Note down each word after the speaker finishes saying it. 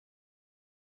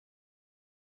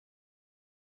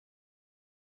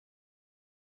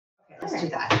Let's do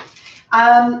that.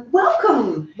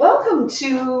 Welcome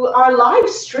to our live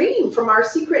stream from our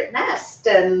secret nest,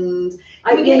 and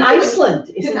in Iceland.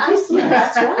 In Iceland,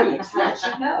 that's right. Yes,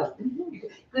 you know,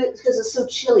 because it's so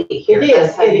chilly here. It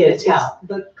is. It's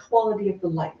the quality of the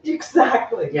light.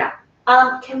 Exactly. Yeah.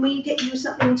 Can we get you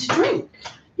something to drink?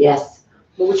 Yes.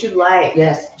 What would you like?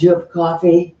 Yes. Do you have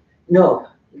coffee? No.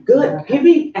 Good. Give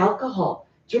me alcohol.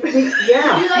 Do you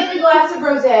like a glass of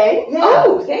rosé? Yeah.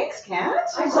 Oh, thanks, Kat.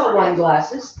 I saw wine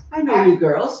glasses. I know you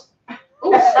girls.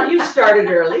 Oh, you started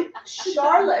early.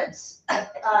 Charlotte.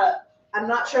 I'm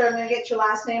not sure I'm going to get your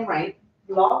last name right.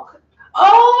 Block.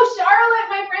 Oh, Charlotte,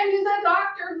 my friend who's a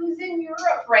doctor who's in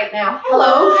Europe right now.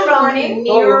 Hello, good morning.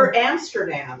 Near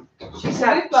Amsterdam. She's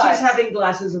having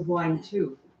glasses of wine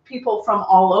too. People from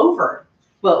all over.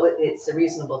 Well, it's a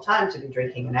reasonable time to be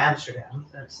drinking in Amsterdam.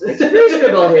 It's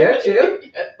reasonable here too.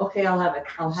 Okay, I'll have it.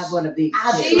 I'll have one of these.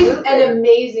 She's an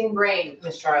amazing brain,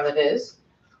 Miss Charlotte is.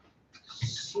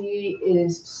 She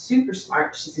is super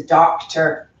smart. She's a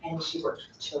doctor and she works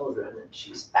with children and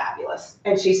she's fabulous.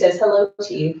 And she says hello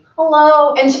to you.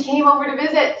 Hello. And she came over to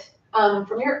visit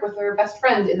from Europe with her best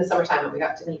friend in the summertime, and we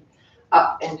got to meet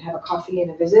up and have a coffee and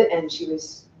a visit, and she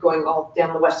was going all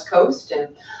down the West Coast,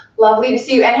 and lovely to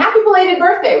see you. And happy belated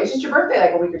birthday. It was just your birthday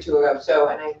like a week or two ago. So,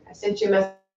 and I sent you a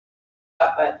message,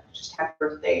 but just happy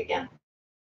birthday again.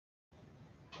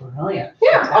 Brilliant.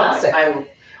 Yeah. Awesome.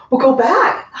 We'll go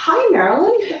back. Hi,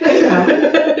 Marilyn.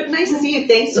 Nice to see you.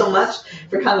 Thanks so much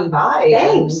for coming by.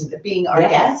 Thanks. And being our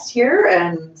guest here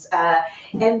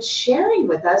and sharing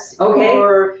with us.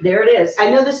 Okay. There it is.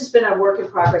 I know this has been a work in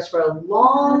progress for a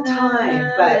long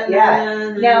time, but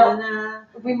yeah. Now,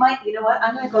 we might, you know what?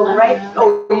 I'm going to go right.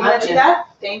 Oh, you want to do that?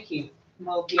 Thank you.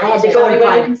 I had to go and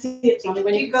find it.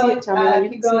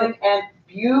 Keep going. And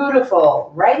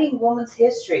beautiful. Writing woman's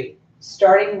history,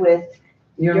 starting with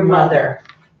your mother.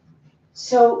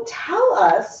 So tell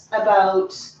us about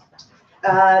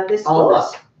this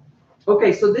book.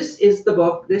 Okay, so this is the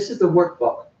book. This is the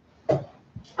workbook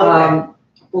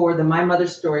for the My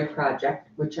Mother's Story project,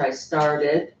 which I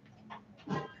started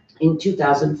in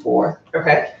 2004.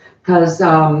 Okay. Because,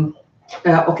 I'll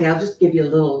just give you a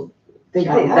little thing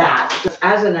on that.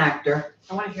 As an actor,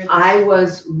 I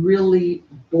was really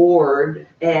bored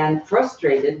and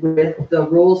frustrated with the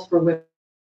roles for women.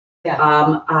 That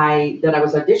I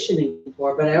was auditioning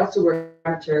for, but I also worked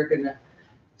as a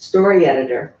story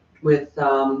editor with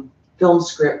film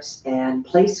scripts and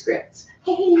play scripts.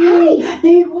 Hey, there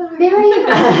you are. There you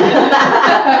are.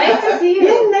 Nice to see you.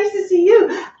 Yeah, nice to see you.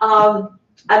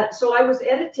 And so I was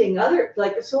editing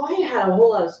so I had a whole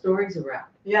lot of stories around.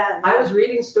 Yeah. I was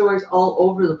reading stories all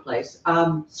over the place,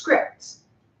 scripts.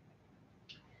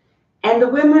 And the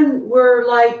women were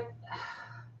like,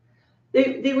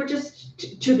 they were just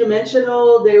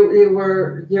two-dimensional. There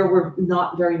were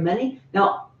not very many.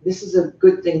 Now, this is a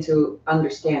good thing to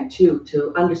understand too,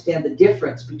 to understand the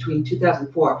difference between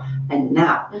 2004 and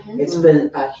now. Mm-hmm. It's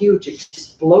been a huge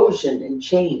explosion in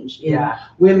change in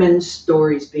women's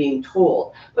stories being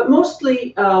told. But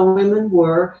mostly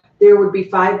there would be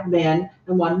 5 men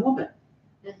and 1 woman.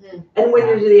 Mm-hmm. And when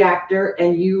you're the actor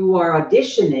and you are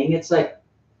auditioning, it's like,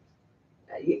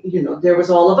 there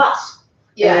was all of us.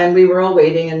 Yeah. And we were all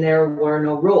waiting and there were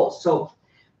no roles. So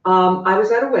I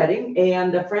was at a wedding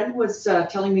and a friend was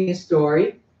telling me a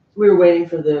story. We were waiting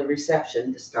for the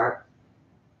reception to start.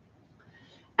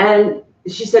 And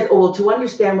she said, oh, well, to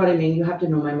understand what I mean, you have to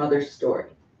know my mother's story.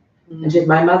 Mm-hmm. And she said,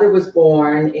 my mother was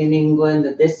born in England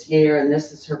this year, and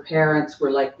this is her parents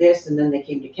were like this, and then they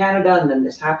came to Canada, and then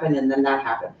this happened, and then that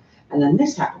happened. And then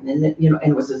this happened. And then,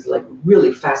 and it was this like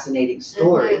really fascinating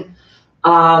story.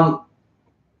 Mm-hmm.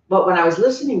 But when I was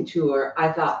listening to her,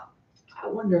 I thought, I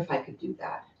wonder if I could do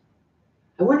that.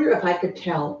 I wonder if I could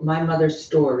tell my mother's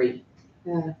story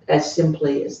as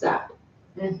simply as that.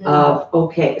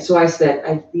 Mm-hmm. So I said,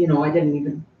 I didn't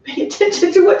even pay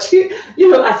attention to what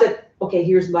I said, okay,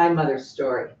 here's my mother's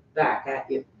story back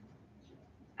at you.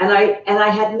 And I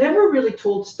had never really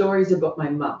told stories about my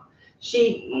mom.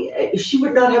 She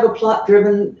would not have a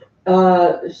plot-driven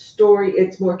story.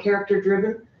 It's more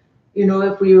character-driven.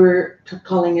 If we were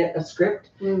calling it a script.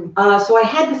 Mm. So I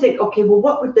had to think, okay, well,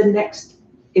 what would the next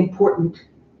important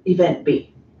event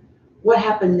be? What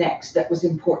happened next that was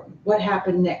important? What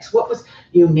happened next? What was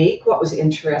unique? What was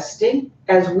interesting?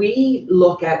 As we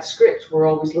look at scripts, we're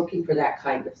always looking for that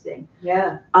kind of thing.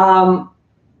 Yeah. And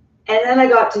then I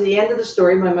got to the end of the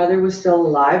story. My mother was still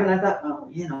alive, and I thought,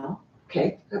 oh,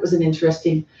 okay, that was an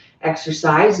interesting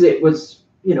exercise. It was,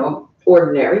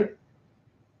 ordinary.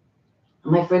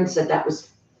 My friend said that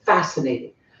was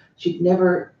fascinating. She'd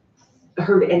never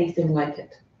heard anything like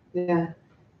it. Yeah.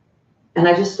 And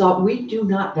I just thought, we do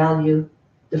not value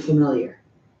the familiar.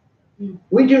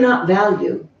 We do not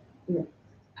value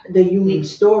the unique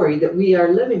story that we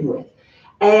are living with.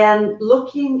 And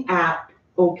looking at,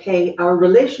 okay, our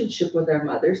relationship with our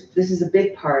mothers, this is a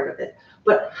big part of it,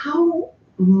 but how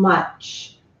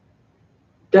much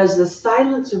does the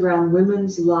silence around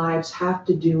women's lives have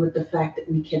to do with the fact that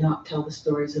we cannot tell the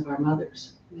stories of our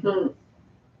mothers?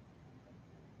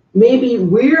 Maybe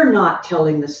we're not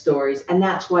telling the stories, and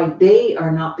that's why they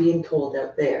are not being told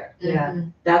out there. Yeah.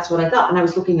 That's what I thought. And I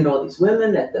was looking at all these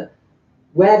women at the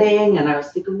wedding, and I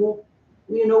was thinking, well,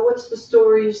 you know, what's the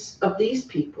stories of these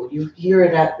people? You hear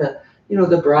it at the, you know,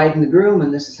 the bride and the groom,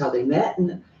 and this is how they met,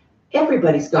 and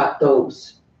everybody's got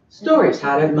those stories.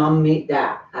 How did mom meet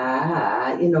dad?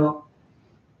 You know.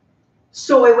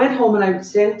 So I went home and I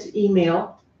sent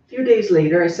email. A few days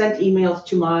later, I sent emails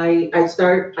to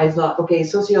I thought, okay,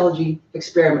 sociology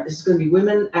experiment. This is going to be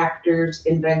women actors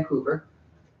in Vancouver,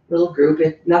 little group.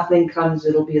 If nothing comes,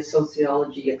 it'll be a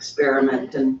sociology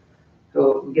experiment, and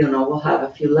so, you know, we'll have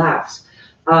a few laughs.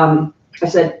 I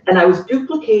said, and I was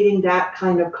duplicating that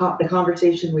kind of the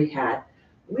conversation we had,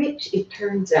 which it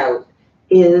turns out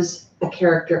is a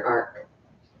character arc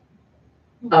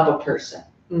of a person.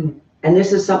 And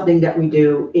this is something that we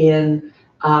do in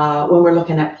when we're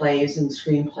looking at plays and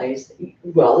screenplays.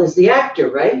 Well, as the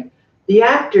actor, right? The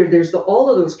actor, there's all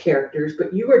of those characters,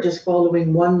 but you are just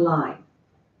following one line.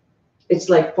 It's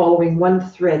like following one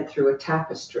thread through a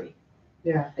tapestry.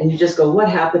 Yeah. And you just go, what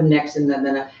happened next? And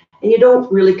then you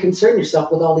don't really concern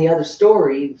yourself with all the other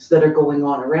stories that are going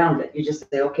on around it. You just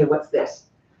say, okay, what's this?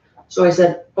 So I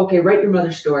said, okay, write your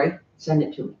mother's story, send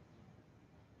it to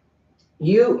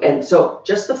me. And so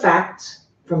just the facts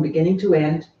from beginning to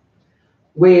end,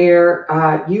 where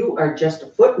you are just a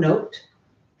footnote,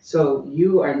 so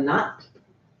you are not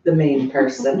the main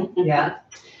person. Yeah.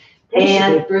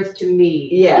 And gave birth to me.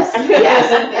 yes,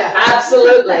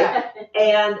 absolutely.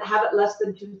 And have it less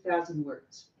than 2,000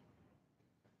 words.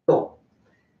 Cool.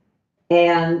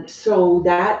 And so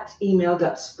that email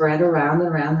got spread around.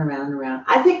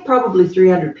 I think probably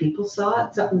 300 people saw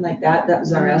it, something like that. That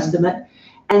was our estimate.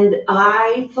 And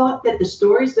I thought that the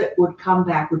stories that would come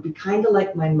back would be kind of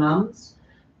like my mom's,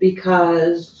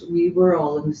 because we were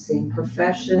all in the same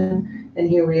profession, and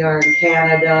here we are in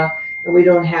Canada, and we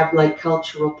don't have like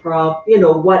cultural you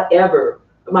know, whatever.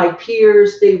 My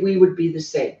peers, we would be the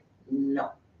same.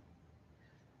 No,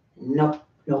 not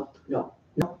at all.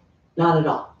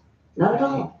 Not at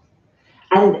all.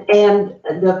 And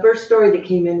the first story that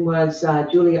came in was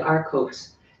Julia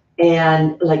Arcos,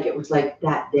 and like it was like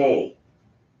that day.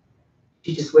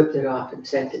 She just whipped it off and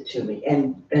sent it to me.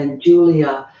 And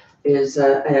Julia is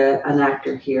an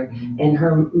actor here, and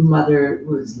her mother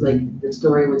was like, the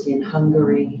story was in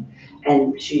Hungary,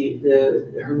 and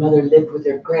her mother lived with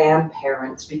her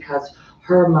grandparents because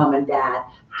her mom and dad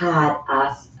had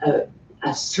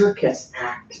a circus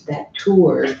act that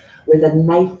toured with a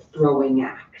knife throwing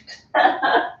act.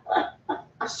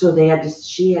 So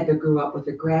she had to grow up with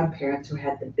her grandparents who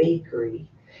had the bakery.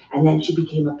 And then she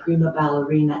became a prima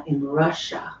ballerina in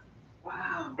Russia.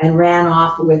 Wow. And ran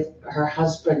off with her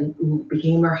husband, who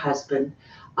became her husband.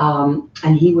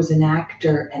 And he was an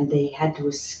actor, and they had to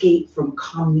escape from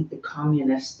the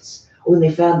communists. When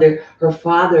they found her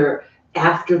father,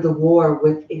 after the war,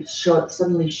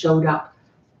 suddenly showed up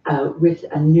with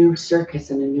a new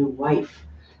circus and a new wife,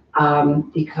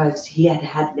 because he had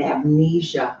had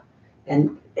amnesia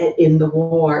and in the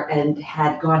war, and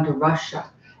had gone to Russia.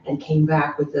 And came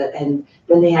back and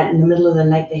then they had, in the middle of the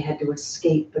night, they had to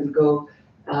escape and go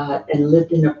and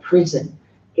lived in a prison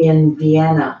in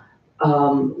Vienna.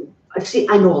 See,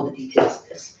 I know all the details of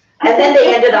this. And then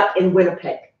they ended up in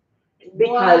Winnipeg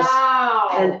because,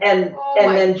 and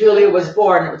then Julia was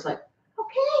born. It was like,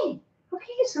 okay,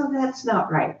 so that's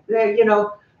not right. You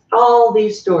know, all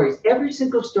these stories, every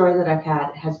single story that I've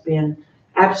had has been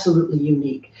absolutely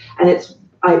unique. And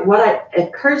what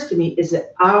occurs to me is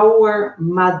that our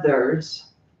mothers,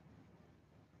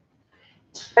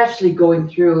 especially going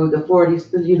through the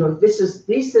 40s, you know, this is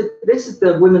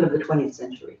the women of the 20th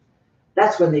century.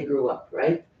 That's when they grew up,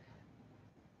 right?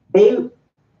 They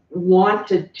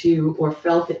wanted to, or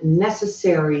felt it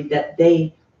necessary, that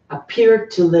they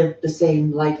appeared to live the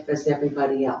same life as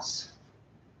everybody else.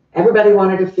 Everybody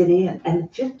wanted to fit in, and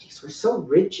the 50s were so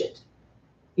rigid,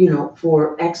 you know,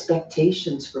 for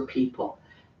expectations for people.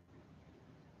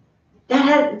 That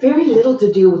had very little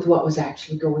to do with what was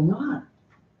actually going on.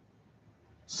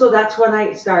 So that's when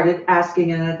I started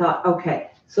asking, and I thought, okay,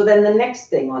 so then the next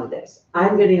thing on this,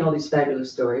 I'm getting all these fabulous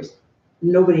stories.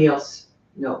 Nobody else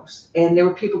knows. And there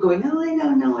were people going, oh, I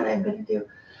don't know what I'm going to do.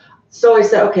 So I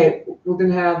said, okay, we're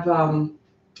gonna have a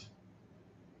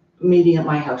meeting at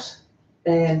my house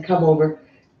and come over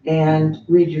and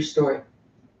read your story.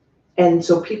 And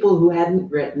so people who hadn't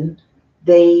written,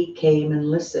 they came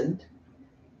and listened.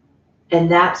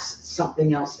 And that's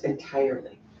something else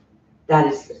entirely. That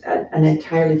is an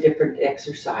entirely different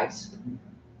exercise.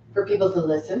 For people to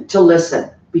listen To listen,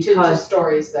 to because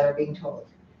stories that are being told.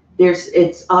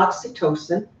 it's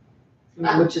oxytocin,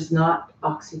 Ah. which is not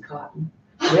Oxycontin.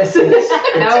 Yes, it is.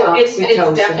 No, it's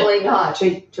oxytocin. definitely not.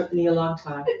 It took me a long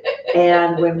time.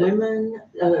 And when women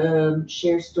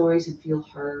share stories and feel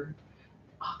heard,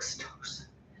 oxytocin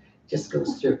just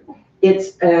goes through.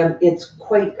 It's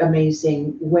quite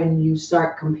amazing when you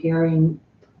start comparing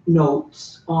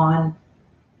notes on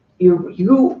we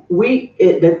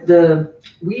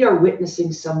are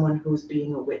witnessing someone who's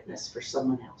being a witness for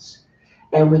someone else,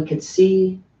 and we can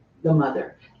see the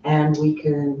mother, and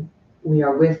we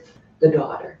are with the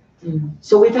daughter.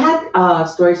 So we've had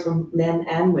stories from men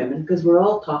and women, because we're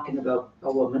all talking about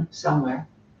a woman somewhere.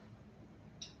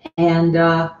 And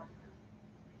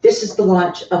this is the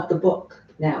launch of the book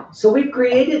now. So we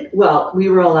created, well, we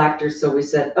were all actors, so we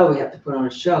said, oh, we have to put on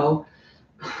a show.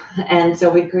 And so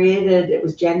we created, it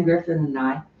was Jen Griffin and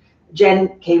I.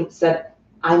 Jen said,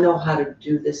 I know how to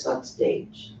do this on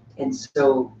stage. And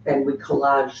we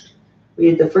collaged. We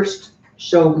had the first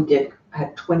show we did,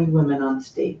 had 20 women on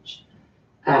stage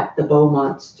at the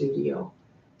Beaumont studio.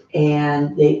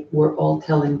 And they were all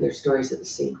telling their stories at the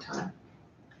same time.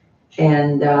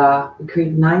 And we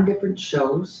created 9 different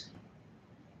shows.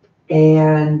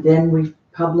 And then we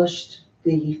published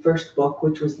the first book,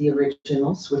 which was the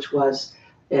originals,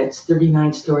 it's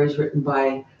 39 stories written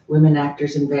by women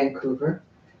actors in Vancouver.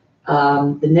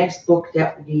 The next book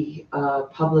that we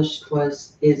published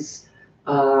is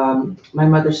My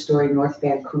Mother's Story, North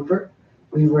Vancouver.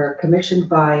 We were commissioned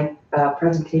by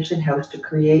Presentation House to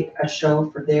create a show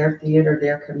for their theater,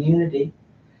 their community.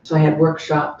 So I had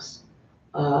workshops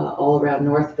all around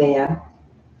North Van,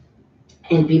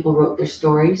 and people wrote their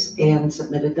stories and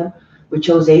submitted them. We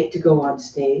chose 8 to go on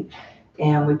stage,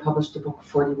 and we published a book of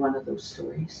 41 of those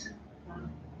stories.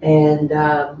 And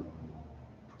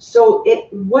so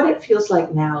what it feels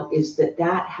like now is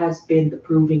that has been the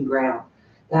proving ground.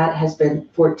 That has been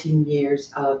 14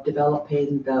 years of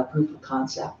developing the proof of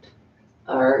concept,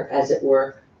 or as it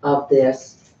were, of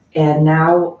this. And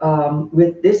now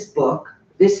with this book,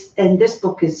 this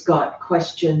book has got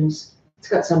questions, it's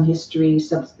got some history,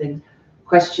 something,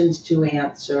 questions to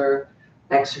answer,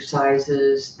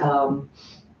 exercises.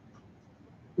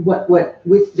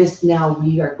 With this now,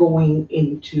 we are going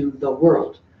into the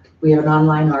world. We have an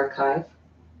online archive,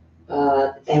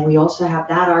 and we also have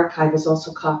that archive is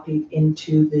also copied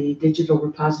into the digital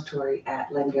repository at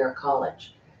Langara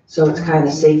College. So it's kind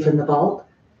of safe in the vault,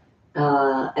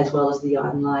 as well as the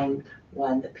online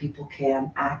one that people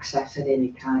can access at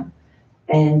any time.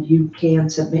 And you can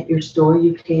submit your story,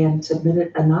 you can submit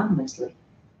it anonymously.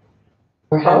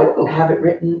 Or have it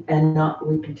written, and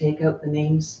we can take out the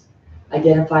names,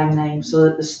 identifying names, so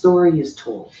that the story is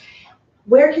told.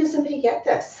 Where can somebody get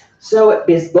this? So at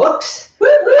Biz Books.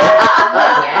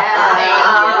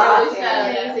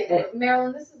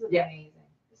 Marilyn, this is amazing.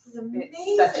 This is amazing.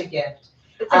 It's such a gift.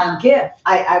 It's a gift.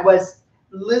 I was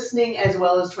listening as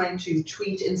well as trying to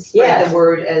tweet and spread the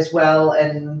word as well,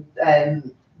 and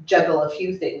juggle a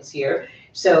few things here.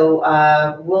 So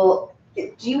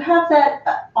do you have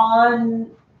that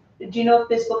on? Do you know if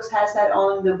Biz Books has that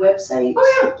on the website?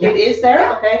 Oh yeah, it is there.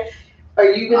 Yeah. Okay. Are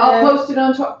you gonna? I'll post it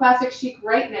on Classic Chic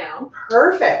right now.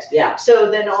 Perfect. Yeah. So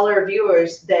then all our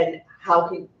viewers, then how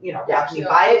can you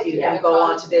buy it? You can go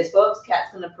on to Biz Books.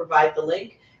 Kat's gonna provide the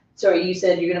link. So you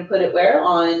said you're gonna put it where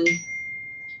on?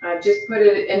 I just put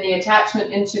it in the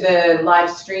attachment into the live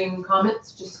stream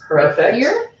comments. Just Perfect. Right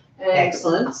here.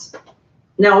 Excellent.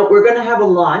 Now we're gonna have a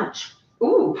launch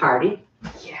party.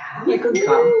 Yeah. You can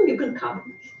come. You can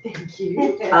come. Thank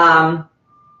you.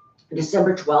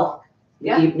 December 12th,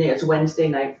 the evening. It's Wednesday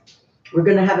night. We're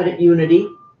gonna have it at Unity.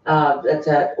 That's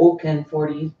at Oak and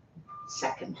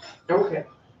 42nd. Okay.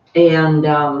 And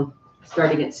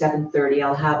starting at 7:30,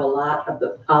 I'll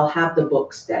have the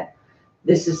books then.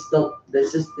 This is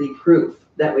the proof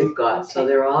that we've got. Okay. So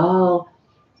they're all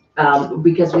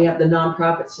because we have the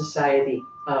nonprofit society,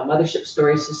 Mothership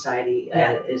Story Society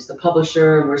is the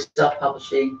publisher, and we're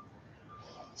self-publishing.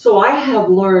 So I have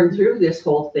learned through this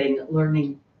whole thing,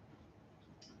 learning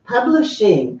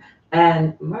publishing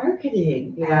and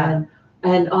marketing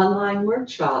and online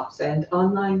workshops and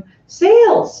online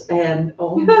sales and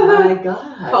oh my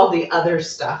God. All the other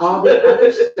stuff. All the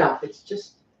other stuff. It's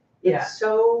just, it's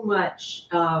so much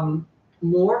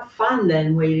more fun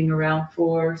than waiting around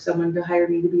for someone to hire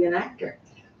me to be an actor.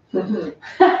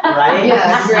 Right?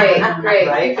 Yeah, great.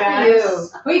 Right, Good for you.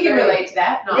 guys? We can relate to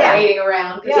that, not Yeah. waiting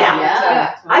around. 'Cause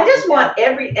Yeah. I just want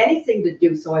anything to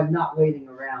do so I'm not waiting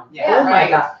around. Yeah, Oh my right.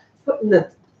 God, putting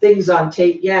the things on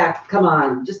tape, yeah, come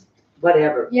on, just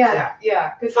whatever. Yeah.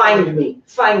 Good for Find you.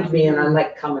 me and I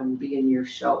like come and be in your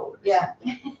show. Yeah.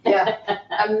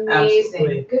 Amazing.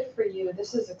 Absolutely. Good for you.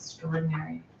 This is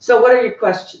extraordinary. So what are your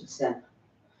questions then?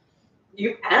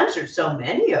 You answered so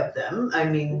many of them. I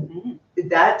mean,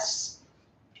 this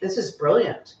is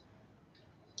brilliant.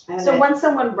 And So when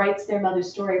someone writes their mother's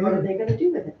story, what are they gonna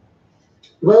do with it?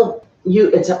 Well,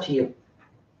 it's up to you.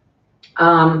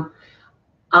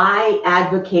 I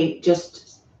advocate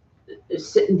just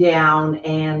sitting down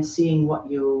and seeing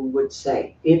what you would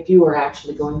say. If you were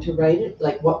actually going to write it,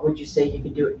 like what would you say? You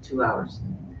could do it in 2 hours.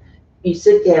 You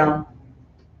sit down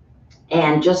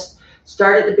and just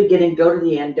start at the beginning, go to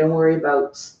the end. Don't worry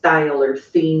about style or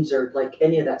themes or like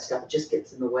any of that stuff. It just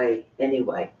gets in the way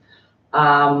anyway.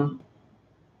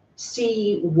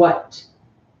 See what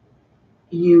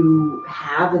you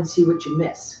have and see what you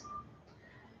miss.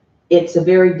 It's a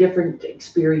very different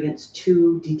experience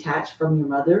to detach from your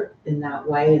mother in that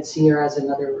way and see her as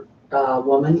another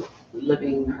woman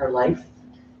living her life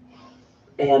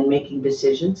and making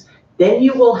decisions. Then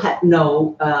you will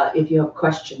know if you have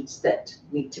questions that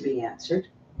need to be answered.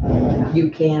 You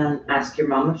can ask your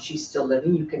mom if she's still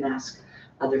living. You can ask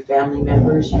other family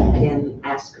members. You can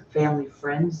ask family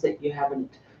friends that you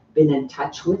haven't been in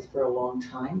touch with for a long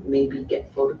time. Maybe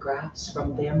get photographs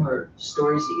from them or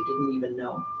stories that you didn't even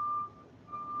know.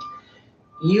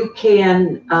 You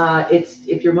can,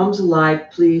 if your mom's alive,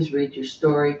 please read your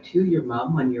story to your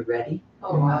mom when you're ready.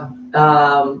 Oh, wow.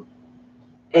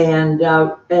 And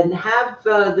have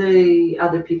the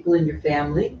other people in your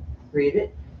family read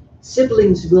it.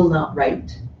 Siblings will not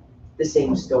write the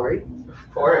same story.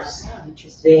 of course.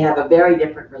 They have a very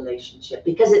different relationship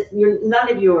because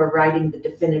none of you are writing the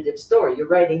definitive story. You're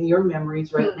writing your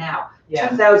memories right now. Yeah.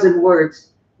 2,000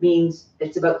 words means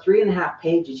it's about 3.5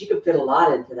 pages. You can fit a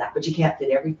lot into that, but you can't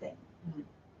fit everything.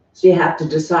 So you have to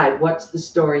decide what's the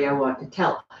story I want to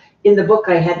tell. In the book,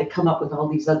 I had to come up with all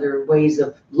these other ways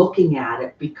of looking at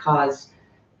it because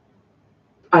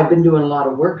I've been doing a lot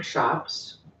of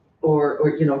workshops or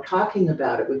talking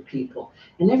about it with people,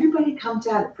 and everybody comes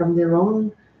at it from their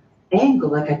own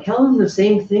angle. Like I tell them the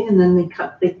same thing, and then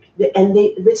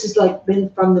this has like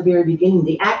been from the very beginning.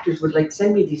 The actors would like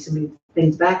send me these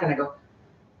things back, and I go,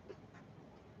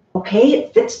 okay,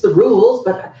 it fits the rules,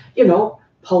 but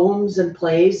poems and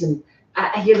plays and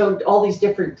all these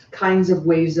different kinds of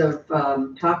ways of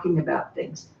talking about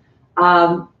things.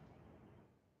 Then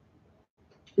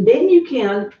you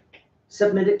can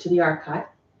submit it to the archive,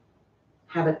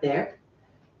 have it there.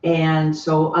 And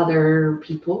so other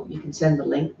people, you can send the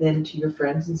link then to your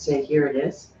friends and say, here it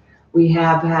is. We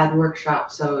have had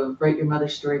workshops of Write Your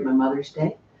Mother's Story, My Mother's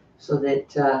Day, so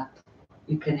that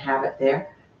you can have it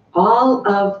there. All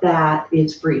of that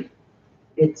is free.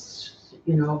 It's,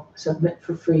 submit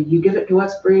for free. You give it to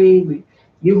us free.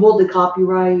 You hold the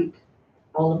copyright,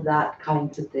 all of that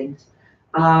kinds of things.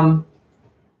 And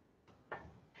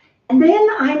then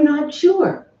I'm not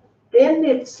sure. Then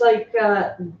it's like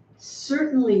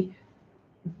certainly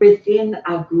within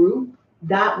a group,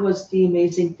 that was the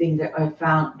amazing thing that I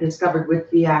discovered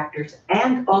with the actors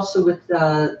and also with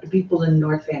the people in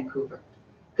North Vancouver,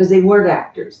 because they weren't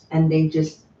actors and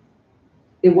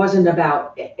it wasn't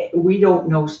about, we don't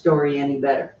know story any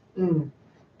better.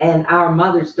 And our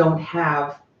mothers don't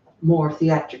have more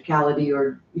theatricality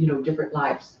or, different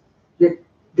lives.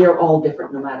 They're all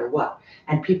different no matter what.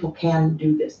 And people can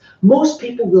do this. Most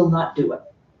people will not do it.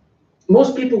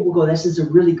 Most people will go, this is a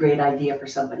really great idea for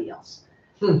somebody else.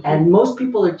 And most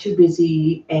people are too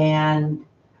busy.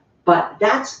 But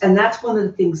that's one of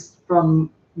the things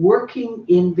from working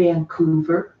in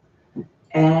Vancouver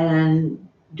and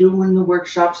doing the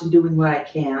workshops and doing what I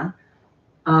can.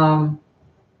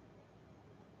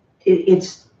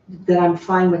 It's that I'm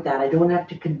fine with that. I don't have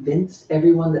to convince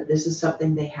everyone that this is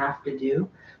something they have to do,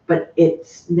 but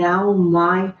it's now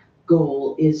my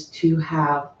goal is to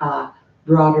have a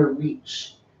broader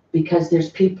reach because there's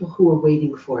people who are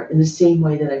waiting for it in the same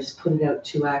way that I just put it out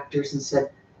to actors and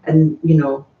said,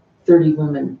 30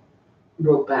 women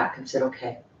wrote back and said,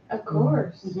 okay. Of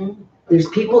course. There's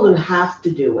people who have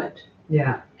to do it.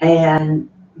 Yeah. And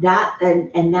that,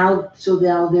 and now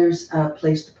there's a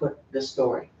place to put the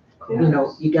story.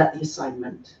 You got the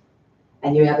assignment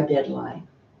and you have a deadline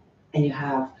and you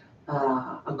have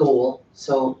a goal,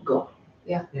 so go.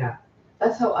 Yeah.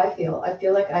 That's how I feel. I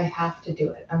feel like I have to do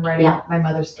it. I'm writing my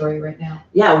mother's story right now.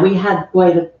 Yeah, we had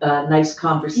quite a nice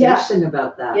conversation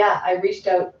about that. Yeah, I reached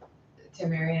out to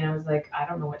Mary and I was like, I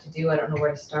don't know what to do. I don't know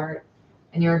where to start.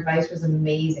 And your advice was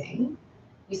amazing.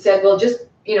 You said, well, just,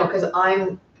 because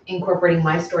I'm incorporating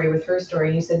my story with her story.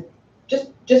 And you said,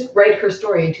 just write her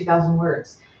story in 2,000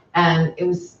 words. And it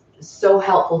was so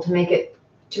helpful to make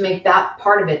that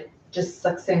part of it just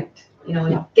succinct,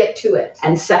 and get to it.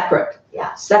 And separate.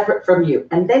 Yeah. Separate from you.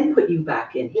 And then put you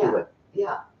back into it.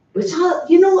 Yeah. It's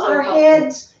all, our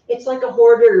heads, it's like a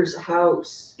hoarder's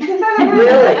house.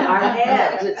 Really, our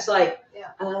heads. It's like,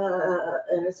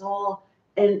 and it's all,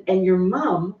 and your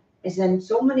mom is in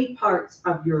so many parts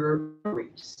of your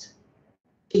memories.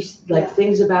 She's like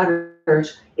things about her.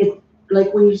 It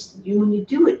like when you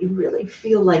do it, you really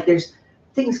feel like there's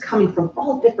things coming from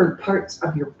all different parts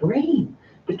of your brain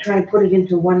to try and put it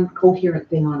into one coherent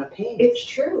thing on a page. It's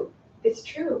true. It's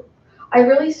true. I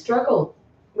really struggled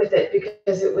with it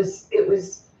because it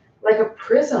was like a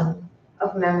prism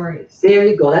of memories. There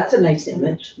you go. That's a nice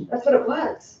image. That's what it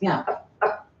was. Yeah. A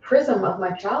prism of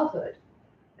my childhood.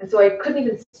 And so I couldn't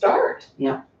even start.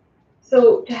 Yeah.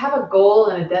 So to have a goal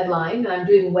and a deadline, and I'm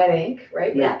doing wet ink,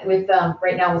 right? Yeah. With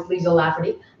right now with Liesl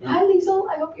Lafferty. Yeah. Hi Liesl,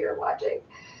 I hope you're watching.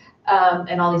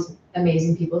 And all these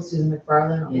amazing people, Susan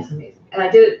McFarlane, all these amazing. And I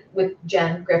did it with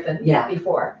Jen Griffin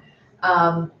before.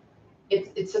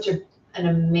 It's such an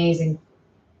amazing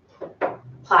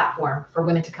platform for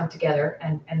women to come together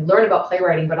and learn about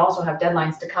playwriting, but also have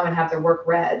deadlines to come and have their work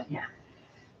read. Yeah.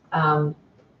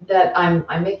 That I'm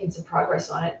making some progress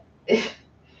on it.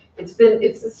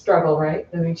 It's a struggle, right?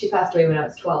 I mean, she passed away when I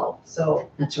was 12,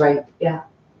 so. That's right. Yeah.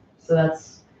 So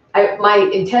my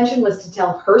intention was to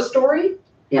tell her story.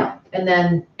 Yeah. And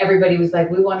then everybody was like,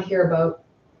 we want to hear about,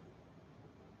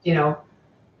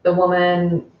 the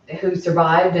woman who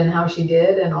survived and how she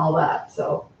did and all that.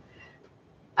 So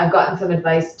I've gotten some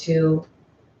advice to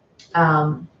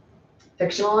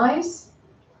fictionalize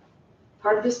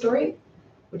part of the story,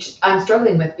 which I'm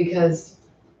struggling with because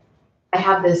I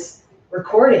have this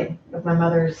recording of my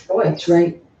mother's voice. That's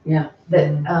right. Yeah.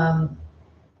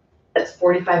 That's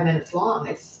 45 minutes long.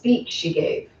 It's a speech she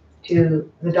gave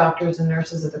to the doctors and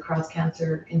nurses at the Cross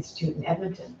Cancer Institute in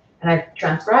Edmonton. And I've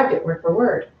transcribed it word for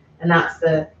word. And that's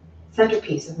the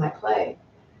centerpiece of my play.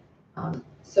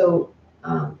 So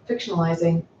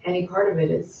fictionalizing any part of it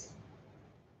is,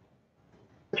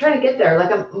 I'm trying to get there.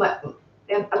 Like I'm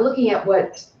looking at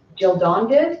what Jill Dawn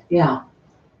did. Yeah.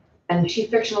 And she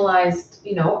fictionalized,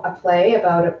 a play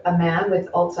about a man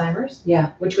with Alzheimer's.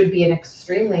 Yeah. Which would be an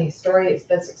story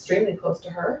that's extremely close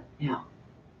to her. Yeah.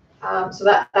 So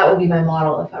that would be my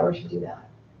model if I were to do that.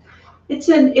 It's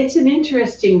an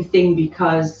interesting thing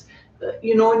because,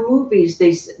 in movies,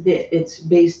 it's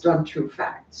based on true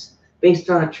facts, based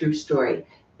on a true story.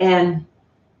 And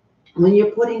when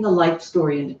you're putting a life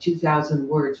story into 2,000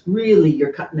 words, really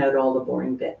you're cutting out all the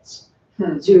boring bits.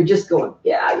 So you're just going,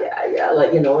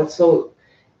 like, it's so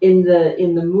in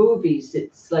the movies,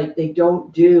 it's like they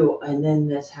don't do, and then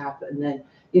this happened, and then,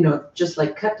 just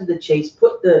like cut to the chase,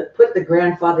 put the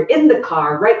grandfather in the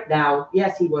car right now.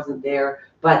 Yes, he wasn't there,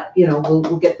 but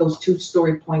we'll get those two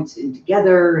story points in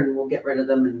together and we'll get rid of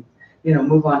them and,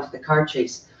 move on to the car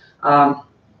chase.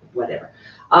 Whatever.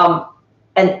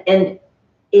 And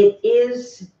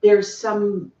there's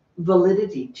some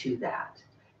validity to that.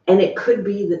 And it could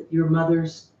be that your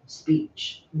mother's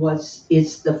speech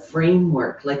is the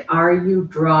framework. Like, are you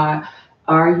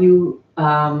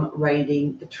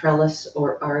writing the trellis,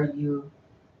 or are you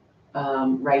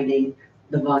writing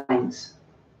the vines?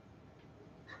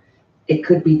 It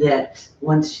could be that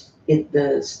once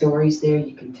the story's there,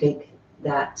 you can take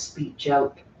that speech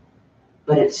out,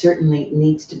 but it certainly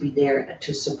needs to be there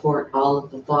to support all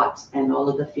of the thoughts and all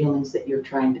of the feelings that you're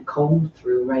trying to comb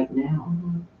through right now.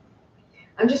 Mm-hmm.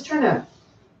 I'm just trying to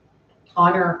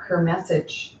honor her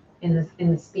message in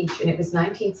the speech, and it was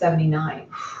 1979,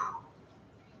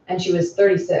 and she was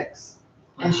 36,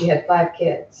 and she had 5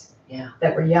 kids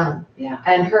that were young. Yeah.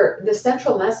 And the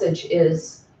central message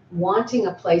is wanting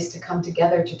a place to come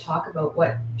together to talk about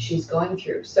what she's going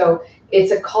through. So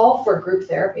it's a call for group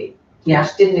therapy,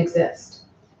 which didn't exist.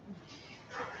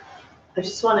 I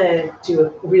just want to do a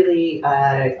really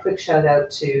quick shout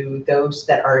out to those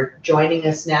that are joining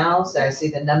us now. So I see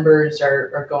the numbers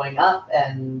are going up,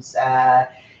 and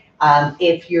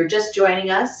if you're just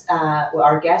joining us,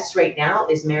 our guest right now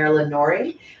is Marilyn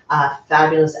Norry, a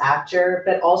fabulous actor,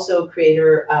 but also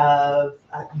creator of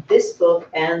this book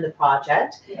and the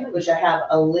project, which I have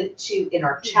a link to in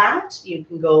our chat. You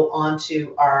can go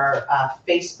onto our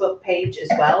Facebook page as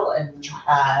well and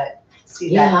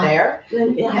See that there?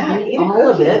 Yeah, eat a all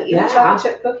of cookie, it, eat a yeah. chocolate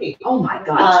chip cookie. Oh my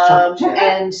gosh, chocolate chip.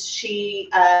 And she,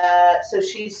 so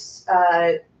she's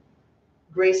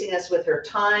gracing us with her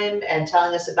time and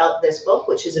telling us about this book,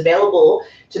 which is available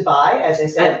to buy. As I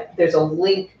said, there's a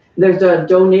link. There's a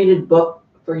donated book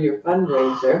for your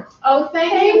fundraiser. Oh,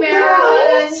 thank Hey, you,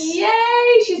 Marilyn. guys.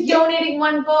 Yay, she's donating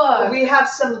one book. We have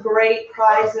some great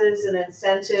prizes and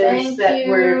incentives Thank that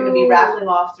we're going to be you. raffling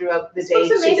off throughout the This day book's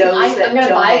to amazing. those I'm that going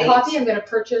to buy a donate. copy. I'm going to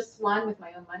purchase one with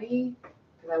my own money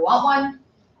because I want one.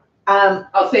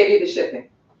 I'll save you the shipping.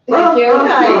 Thank you.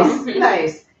 Nice,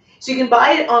 nice. So you can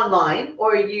buy it online,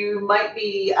 or you might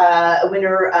be a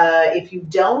winner if you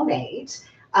donate.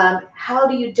 How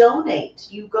do you donate?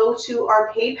 You go to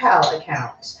our PayPal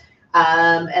account.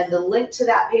 And the link to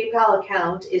that PayPal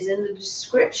account is in the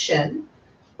description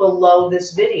below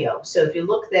this video. So if you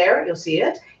look there, you'll see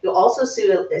it. You'll also see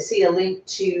a link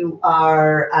to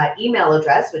our email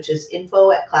address, which is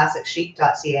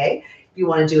info@classicchic.ca. If you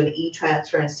want to do an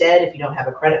e-transfer instead, if you don't have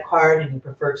a credit card and you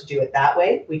prefer to do it that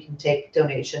way, we can take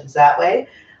donations that way.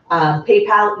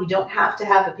 PayPal, you don't have to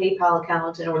have a PayPal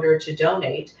account in order to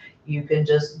donate. You can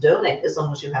just donate as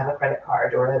long as you have a credit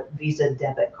card or a Visa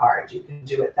debit card. You can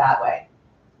do it that way.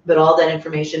 But all that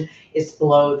information is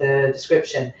below the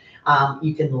description.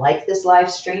 You can like this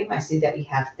live stream. I see that we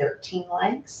have 13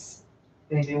 likes.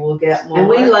 Maybe we'll get more. And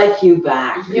we like you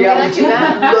back. Yeah, we like you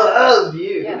back. Love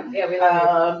you. Yeah, we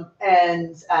love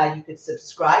And you could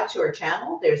subscribe to our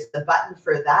channel. There's the button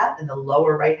for that in the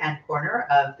lower right-hand corner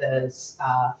of the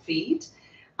feed.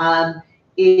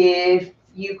 If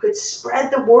you could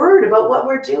spread the word about what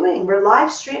we're doing. We're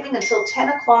live streaming until 10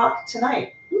 o'clock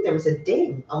tonight. Ooh, there was a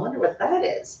ding. I wonder what that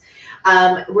is.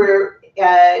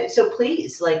 So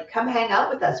please, come hang out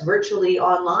with us virtually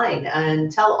online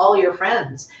and tell all your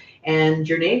friends and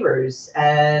your neighbors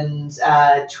and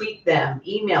tweet them,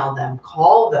 email them,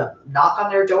 call them, knock on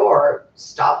their door,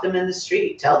 stop them in the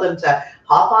street, tell them to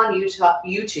hop on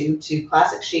YouTube to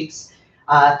Classic Chic's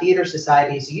Theater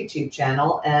Society's YouTube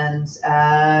channel, and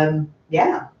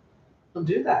yeah, we'll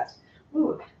do that.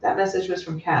 Ooh, that message was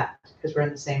from Kat because we're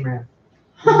in the same room.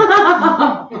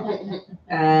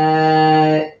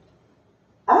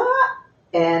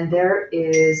 And there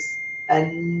is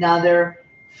another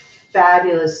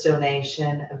fabulous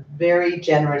donation, a very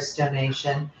generous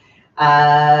donation.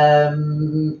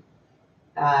 I'm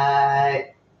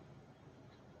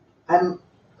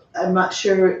not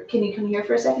sure. Can you come here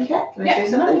for a second, Kat? Can I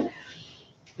say something?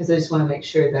 Because I just want to make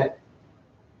sure that.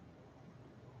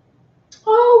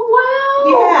 Oh,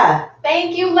 wow. Yeah.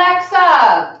 Thank you,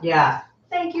 Lexa. Yeah.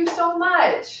 Thank you so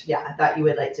much. Yeah, I thought you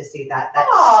would like to see that. That's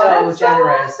That's so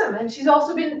generous. awesome. And she's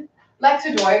also been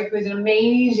Lexa Joy, who is an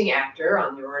amazing actor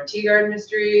on the Aurora Tea Garden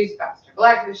Mysteries, Baxter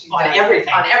Galactus. She's On done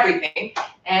everything. On everything.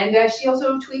 And she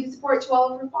also tweeted support to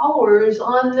all of her followers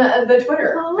on the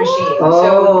Twitter machine.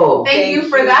 So thank you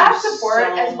for that support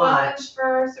so as well much. as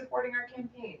for supporting our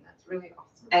campaign. That's really awesome.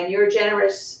 And your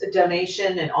generous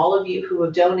donation and all of you who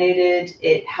have donated,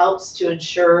 it helps to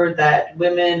ensure that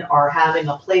women are having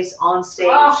a place on stage,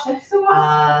 Oh, that's so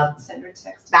awesome. Send her a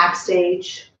text.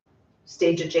 backstage,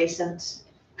 stage adjacent,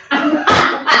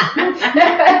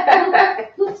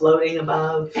 floating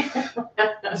above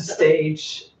the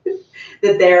stage.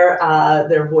 That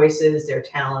their voices, their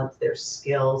talents, their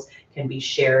skills can be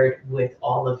shared with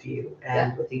all of you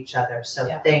and with each other. So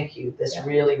thank you. This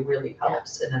really, really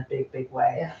helps in a big, big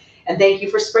way. Yeah. And thank you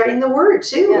for spreading the word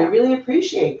too. Yeah. We really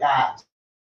appreciate that.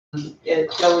 It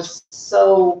goes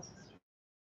so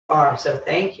far. So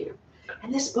thank you.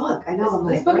 And this book, I know.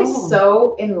 This book is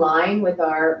so in line with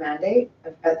our mandate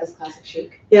as Classic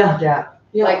Chic. Yeah.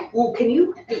 Like, well, can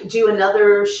you do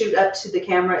another shoot up to the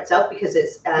camera itself because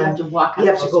it's You have to walk. you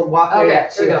have to go walk right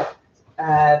up here we to go.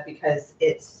 it because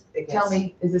it's. Tell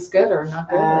me, is this good or not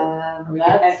good? And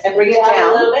bring it down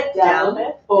a little bit, down a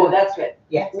bit. Oh, that's good.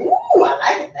 Yeah. Ooh, I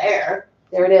like it there.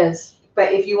 There it is.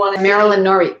 But if you want to. Marilyn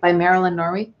Norry, by Marilyn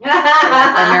Norry.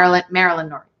 By Marilyn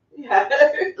Norry. Yeah.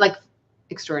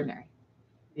 Extraordinary.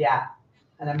 Yeah.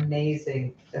 An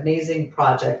amazing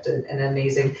project and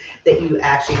amazing that you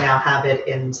actually now have it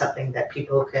in something that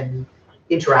people can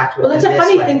interact with. Well, it's in a this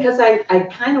funny way. thing because I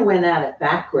kind of went at it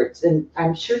backwards, and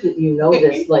I'm sure that you know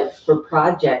this, like for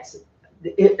projects.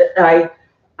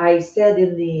 I said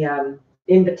in the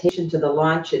invitation to the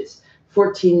launch, it's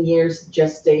 14 years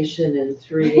gestation and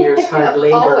 3 years hard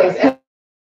labor. Always.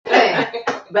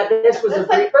 But this was It's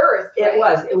a like birth.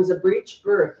 It was a breech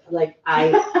birth. Like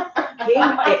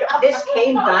this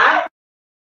came back.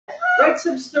 Read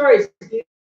some stories,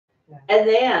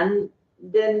 and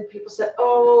then people said,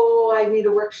 "Oh, I need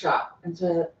a workshop," and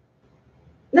so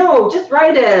No, just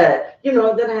write it. You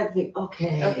know, then I have to think,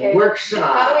 okay,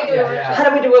 workshop. How do we do a Yeah, workshop? How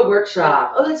do we do a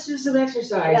workshop? Oh, let's do some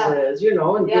exercises, you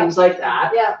know, and Yeah. things like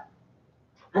that. Yeah.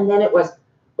 And then it was,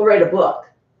 we'll write a book.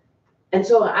 And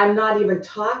so I'm not even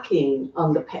talking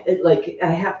on the, like, I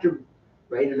have to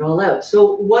write it all out.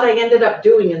 So what I ended up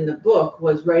doing in the book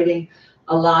was writing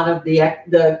a lot of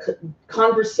the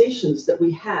conversations that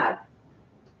we had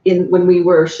when we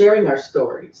were sharing our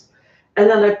stories. And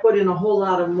then I put in a whole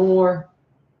lot of more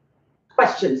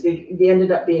questions. They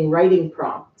ended up being writing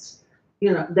prompts,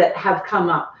 you know, that have come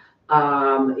up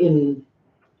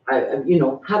you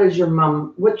know,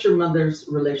 what's your mother's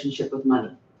relationship with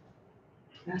money?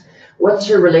 What's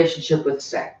your relationship with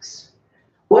sex?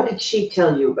 What did she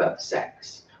tell you about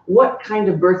sex? What kind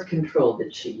of birth control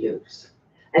did she use?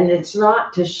 And it's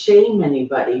not to shame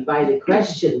anybody by the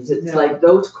questions. It's like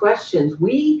those questions,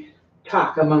 we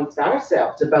talk amongst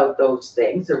ourselves about those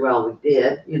things, or well, we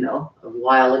did, you know, a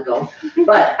while ago.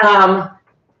 But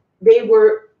they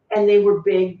were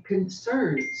big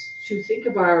concerns. To think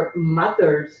of our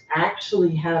mothers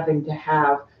actually having to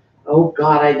have, oh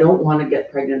God, I don't want to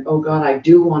get pregnant. Oh God, I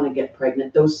do want to get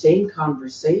pregnant. Those same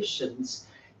conversations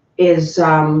is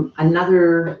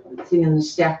another thing in the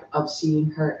step of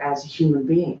seeing her as a human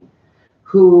being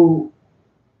who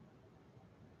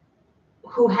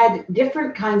had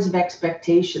different kinds of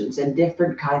expectations and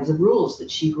different kinds of rules that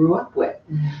she grew up with.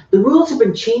 Mm-hmm. The rules have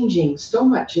been changing so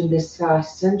much in this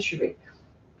century.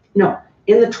 No,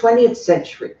 in the 20th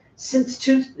century. In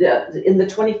the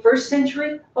 21st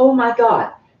century, oh my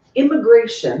God,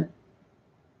 immigration,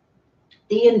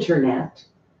 the internet,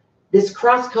 this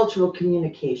cross-cultural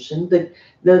communication,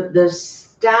 the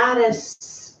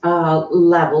status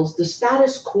levels, the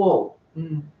status quo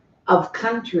of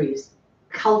countries,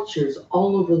 cultures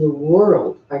all over the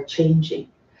world are changing.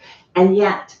 And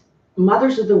yet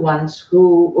mothers are the ones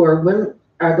who, or women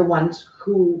are the ones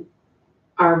who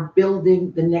are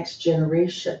building the next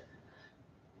generation.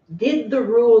 Did the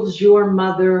rules your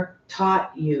mother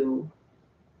taught you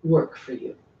work for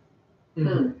you?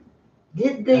 Mm-hmm.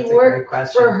 Did they work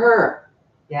for her?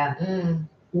 Yeah. Mm.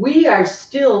 We are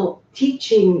still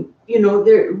teaching, you know,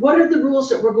 what are the rules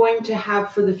that we're going to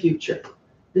have for the future?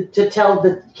 To tell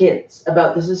the kids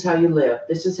about, this is how you live,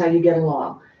 this is how you get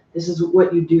along, this is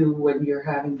what you do when you're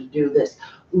having to do this.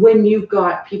 When you've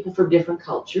got people from different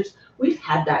cultures, we've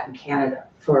had that in Canada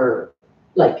for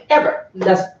like ever.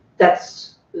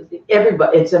 That's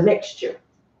everybody, it's a mixture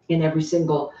in every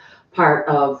single part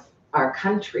of our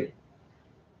country.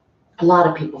 A lot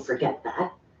of people forget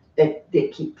that. They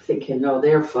keep thinking, no,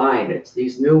 they're fine, it's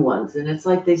these new ones. And it's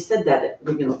like they said that,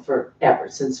 you know, forever,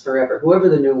 since forever. Whoever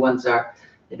the new ones are,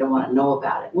 they don't want to know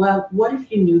about it. Well, what if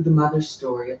you knew the mother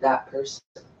story of that person?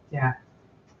 Yeah.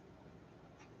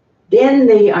 Then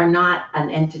they are not an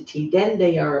entity, then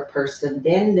they are a person,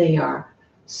 then they are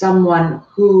someone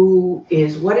who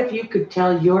is, what if you could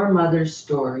tell your mother's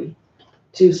story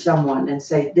to someone and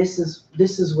say, this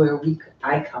is where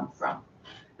I come from.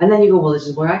 And then you go, well, this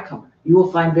is where I come from. You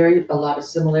will find a lot of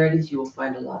similarities, you will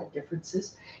find a lot of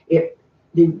differences.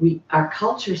 Our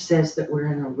culture says that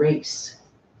we're in a race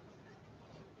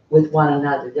with one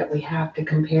another, that we have to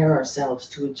compare ourselves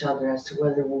to each other as to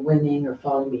whether we're winning or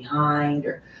falling behind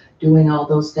or doing all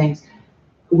those things.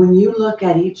 When you look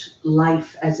at each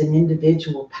life as an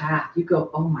individual path, you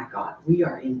go, oh my God, we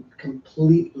are in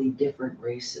completely different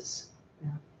races. Yeah.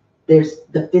 There's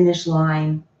the finish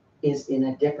line is in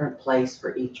a different place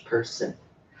for each person.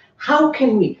 How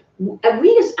can we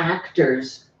as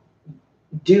actors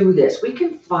do this? We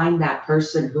can find that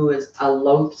person who is a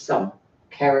loathsome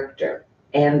character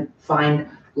and find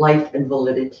life and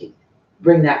validity,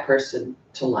 bring that person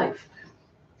to life.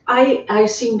 I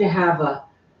seem to have a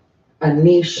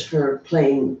niche for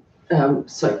playing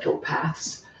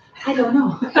psychopaths. I don't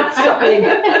know.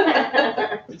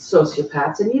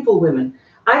 Sociopaths and evil women.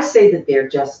 I say that they're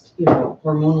just, you know,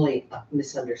 hormonally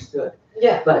misunderstood.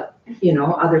 Yeah. But, you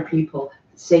know, other people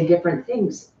say different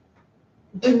things.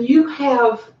 Do you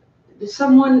have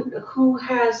someone who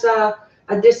has a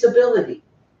disability,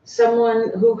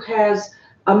 someone who has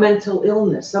a mental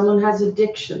illness, someone has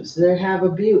addictions, they have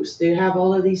abuse, they have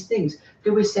all of these things?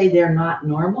 Do we say they're not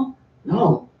normal?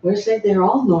 No, we say they're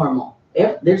all normal.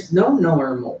 There's no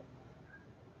normal.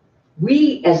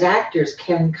 We as actors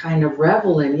can kind of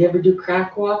revel in, you ever do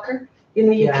Crack Walker? You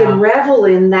know, you can revel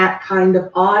in that kind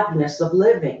of oddness of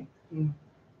living.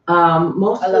 I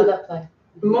love that play.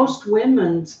 Most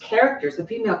women's characters, the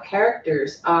female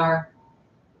characters, are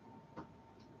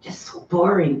just so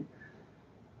boring.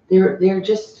 They're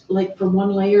just like from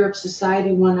one layer of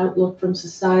society, one outlook from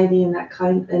society, and that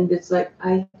kind. And it's like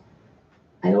I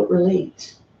don't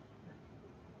relate.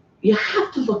 you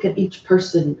have to look at each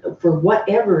person for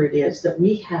whatever it is that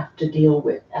we have to deal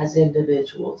with as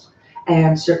individuals,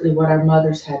 and certainly what our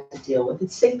mothers had to deal with.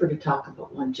 It's safer to talk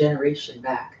about one generation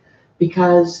back,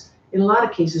 because in a lot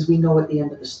of cases we know what the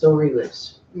end of the story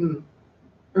is.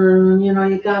 Or, you know,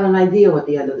 you got an idea what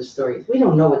the end of the story is. We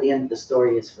don't know what the end of the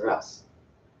story is for us.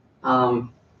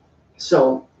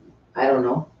 So I don't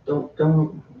know.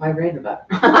 Don't why write about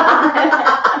it?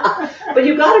 But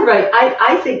you got to write.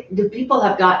 I think the people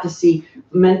have got to see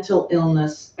mental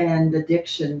illness and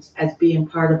addictions as being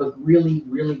part of a really,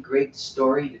 really great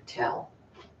story to tell,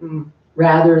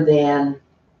 rather than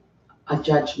a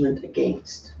judgment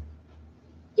against.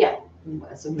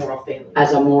 As a moral failing.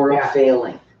 As a moral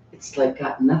failing. It's like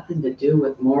got nothing to do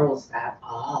with morals at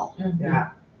all.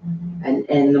 Yeah.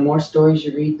 And the more stories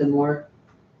you read, the more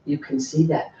you can see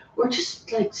that. Or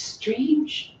just like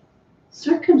strange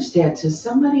circumstances.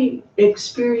 Somebody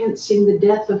experiencing the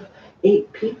death of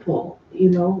 8 people,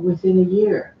 you know, within a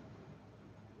year.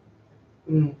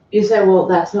 You say, well,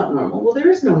 that's not normal. Well, there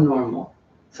is no normal.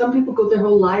 Some people go their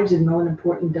whole lives and no one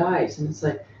important dies. And it's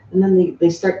like, and then they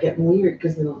start getting weird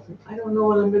because they're like, I don't know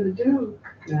what I'm going to do.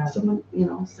 Yeah. Someone, you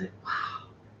know, it's like, wow,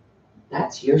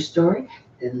 that's your story.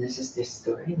 Then this is this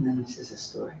story. And then this is a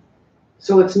story.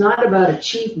 So it's not about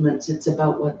achievements. It's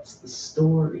about what's the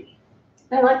story.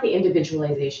 I like the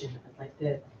individualization, like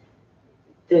the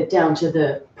down to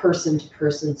the person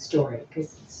story,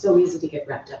 because it's so easy to get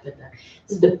wrapped up in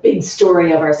the big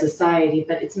story of our society,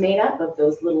 but it's made up of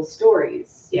those little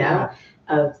stories, you know,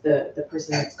 of the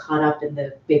person that's caught up in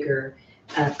the bigger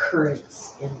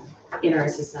currents in our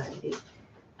society.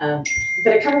 But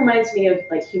it kind of reminds me of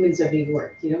like Humans of New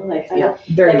York, you know, like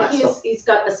very much so. He's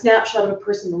got a snapshot of a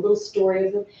person, a little story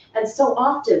of them, and so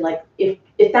often, like if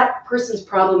that person's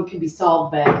problem can be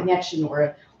solved by a connection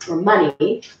or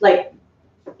money, like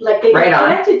they Right get on.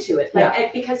 connected to it,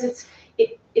 like because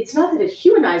it's not that it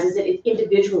humanizes it, it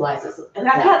individualizes it, and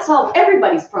I can't solve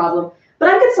everybody's problem, but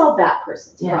I can solve that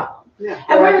person's problem. Yeah.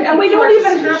 And we don't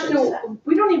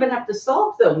even have to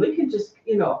solve them. We can just,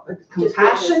 you know,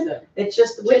 compassion. It's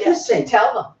just witnessing.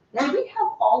 Tell them. Do we have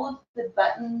all of the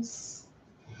buttons?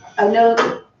 I know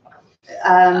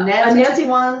Nancy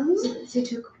ones. They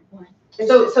took one.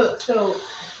 So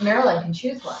Marilyn can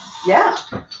choose one. Yeah.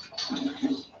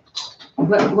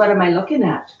 What am I looking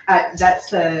at?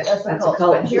 That's a cult.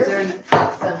 cult. Here's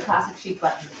some classic chic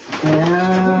buttons.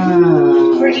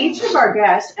 For each of our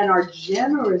guests and our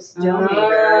generous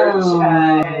donor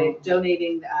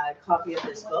donating a copy of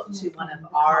this book to one of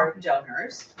our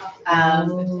donors,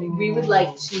 we would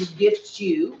like to gift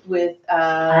you with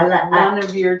one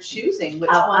of your choosing.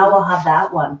 Which one? I will have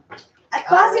that one. A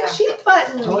classic chic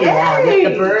button. Oh, Yay! yeah,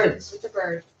 with the birds. With the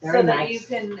birds. Very so nice. that you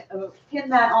can pin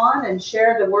that on and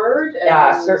share the word. Yeah,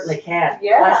 I certainly can.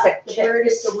 Yeah. Classic The word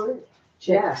chicks. is the word.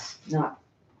 Yes. Not.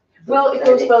 Well, it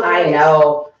goes both ways. I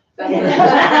know.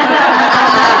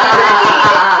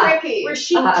 Tricky. We're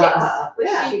chic chicks. We're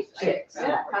Yeah. chic chicks.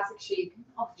 Yeah, classic chic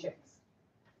chicks.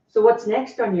 So what's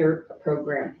next on your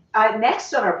program?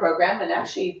 Next on our program, and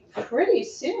actually pretty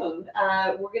soon,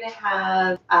 we're going to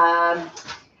have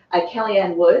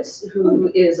Kellyanne Woods,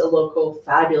 who is a local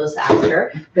fabulous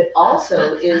actor, but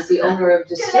also is the owner of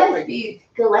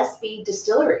Gillespie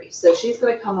Distillery. So she's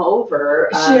going to come over.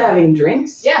 Is she having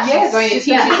drinks? Yeah, Yes, she's going to she's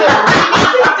teach you.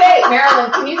 Can you stay,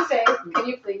 Marilyn? Can you stay? Can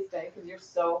you please stay? Because you're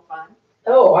so fun.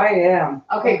 Oh, I am.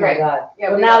 Okay, great. Oh my God. Yeah,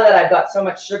 well, we now love that I've got so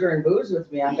much sugar and booze with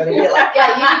me, I'm gonna be like, Yeah,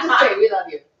 you need to stay. We love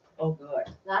you. oh,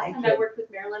 good. Last Thank time you. I worked with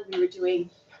Marilyn, we were doing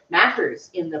Mackers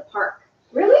in the park.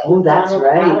 Really? Oh, that's Donald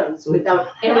right. Adams, without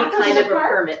any Mackers kind in of the a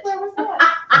park? permit. Where was that?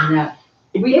 Yeah.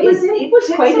 It was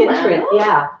quite Dixieland. interesting.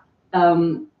 Yeah.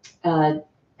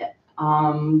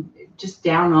 Just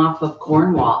down off of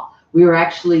Cornwall. We were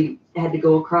actually had to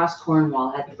go across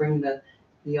Cornwall. Had to bring the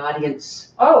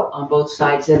audience on both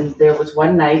sides. And there was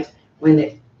one night when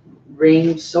it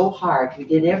rained so hard. We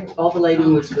did all the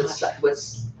lighting was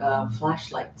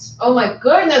flashlights. Oh my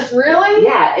goodness, really?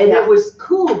 Yeah, and it was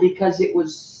cool because it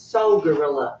was so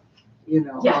guerrilla, you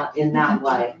know, Yeah. in that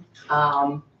way.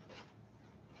 I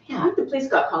think the police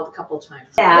got called a couple times.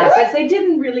 Yeah, because they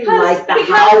didn't really like the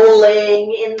Because-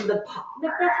 howling in the park.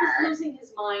 Macbeth was losing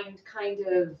his mind kind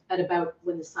of at about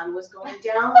when the sun was going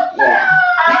down.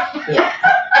 Yeah.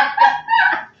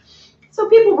 So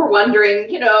people were wondering,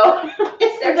 you know,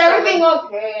 Is everything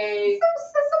okay?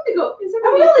 something go, is I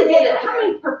everybody really okay? did it. How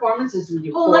many performances did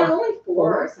you? Oh, like only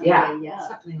 4 or something. Yeah.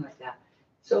 Something like that.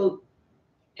 So,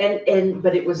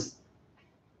 but it was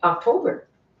October.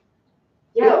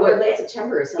 Yeah, It or was- late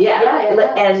September or something.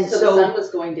 Yeah, and so so the sun was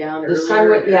going down the earlier. sun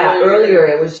went, earlier.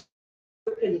 It was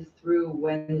through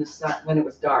when it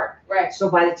was dark. Right. So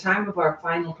by the time of our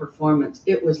final performance,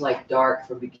 it was like dark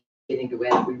from beginning to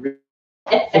end. We really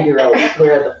figure out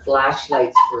where the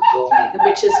flashlights were going. The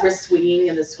witches were swinging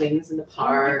in the swings in the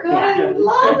park. God, I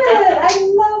love it. I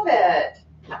love it.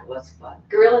 That was fun.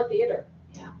 Guerrilla theater.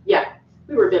 Yeah.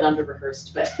 We were a bit under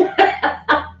rehearsed, but.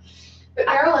 But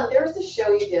Marilyn, there was a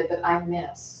show you did that I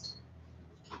missed.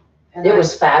 And It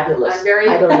was fabulous. I'm very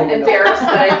I don't even know. embarrassed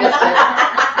that I missed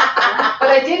it. But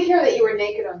I did hear that you were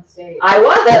naked on stage. I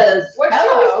was. What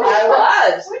show? I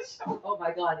was. Which show? Oh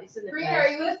my God, isn't it Rita, nice? are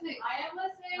you listening? I am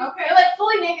listening. Okay, like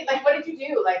fully naked. Like, what did you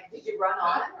do? Like, did you run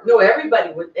on? No,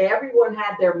 everyone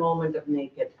had their moment of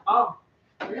naked. Oh,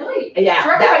 really? Yeah,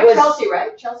 Directed that by was Chelsea,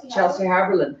 right? Chelsea. Chelsea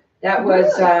Harberlin. That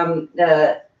was,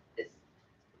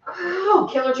 Oh,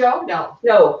 Killer Joe? No.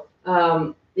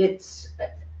 no, it's,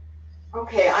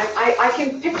 Okay, I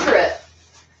can picture it.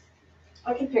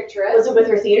 I can picture it. Was it with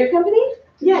her theater company?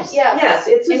 yes, Yes. yes,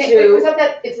 it's a And it zoo. was at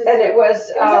that. It's a, And it was,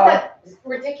 it was at that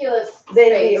ridiculous the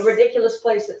space. ridiculous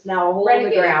place that's now a hole in the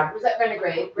Renegade. ground. Was that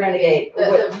Renegade? Renegade, The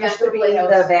what used to Vancouver be Playhouse.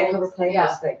 the Vancouver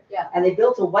Playhouse thing. yeah. And they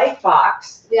built a white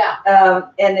box, Yeah.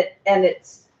 and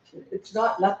it's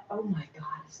not, oh my God,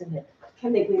 isn't it?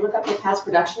 Can we look up your past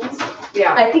productions?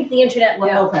 Yeah. I think the internet will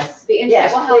Yeah. help us. The internet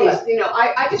Yes, will help please. us. You know,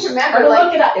 I just Or remember to look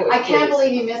like it up. I can't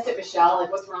believe you missed it, Michelle.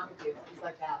 Like, what's wrong with you? Things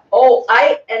like that. Oh,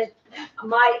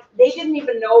 they didn't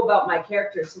even know about my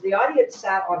character, so the audience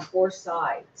sat on 4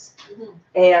 sides. Mhm.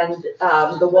 And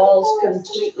the walls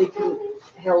completely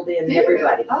held in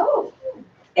everybody. Oh.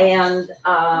 And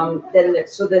then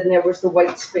there was the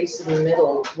white space in the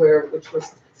middle which was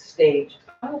the stage.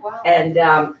 Oh wow. And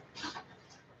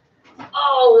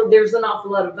there's an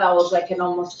awful lot of vowels. I can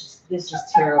almost this is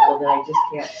terrible that I just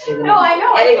can't say them. No, I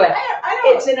know. Anyway, I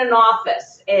know. it's in an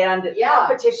office, and Yeah.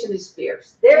 competition is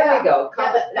fierce. There Yeah. we go.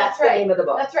 Yeah, That's that's the right. name of the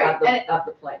book. That's right. Of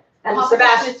the play. And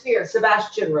Competition is fierce.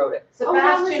 Sebastian wrote it.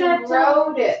 Sebastian that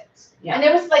wrote it. Yeah. And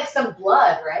there was like some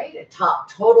blood, right?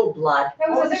 Total blood. That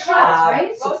What was was the it show, called?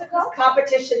 right? What was it called?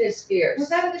 Competition is fierce. Was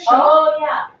that at the show? Oh,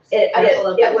 yeah.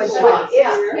 It was Shot,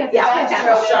 yeah. yeah,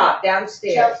 Wrote it. shot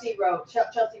downstairs. Chelsea wrote.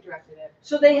 Chelsea directed it.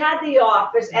 So they had the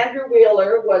office. Andrew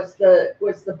Wheeler was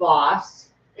the boss.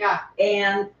 Yeah.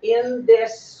 And in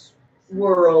this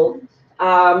world,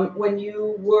 when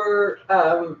you were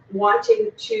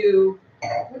wanting to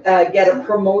get a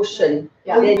promotion,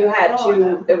 Yeah. then you had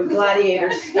to, it was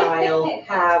gladiator style,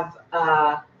 have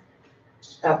a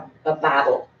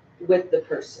battle with the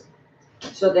person.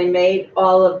 So they made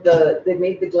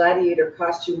the gladiator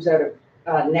costumes out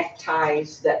of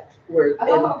neckties that were,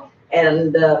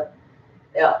 and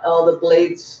all the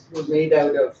blades were made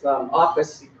out of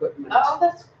office equipment. Oh,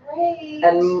 that's great.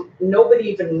 And nobody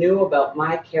even knew about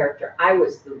my character. I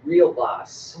was the real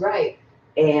boss. Right.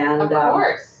 And Of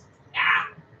course.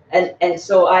 and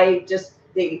so I just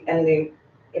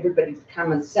everybody would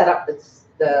come and set up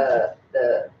the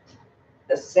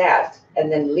set and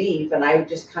then leave, and I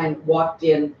just kind of walked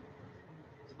in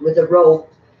with a rope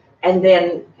and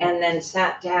then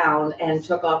sat down and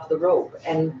took off the rope,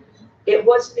 and it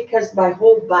was because my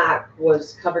whole back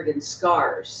was covered in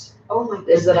scars. Oh my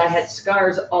Is that I had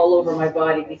scars all over my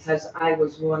body because I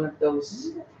was one of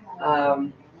those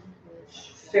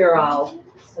feral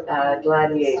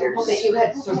gladiators. Oh, that you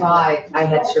had survived. I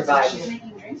had survived.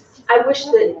 I wish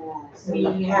that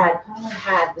we had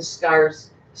the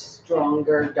scars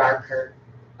stronger, darker,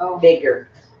 bigger.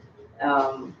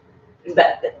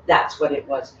 But that's what it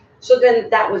was. So then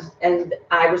and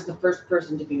I was the first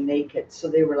person to be naked. So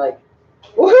they were like,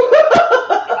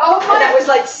 Oh and that was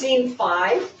like scene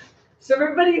 5. So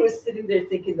everybody was sitting there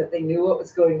thinking that they knew what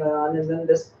was going on. And then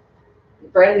this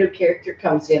brand new character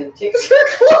comes in and takes her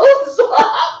clothes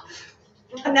off.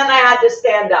 And then I had to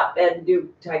stand up and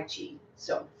do Tai Chi.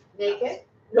 So naked?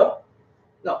 No,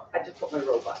 I just put my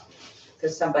robe on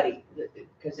because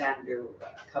Andrew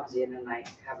comes in and I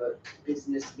have a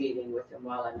business meeting with him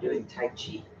while I'm doing Tai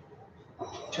Chi,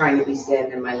 trying to be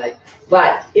zen in my life.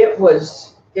 But it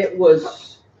was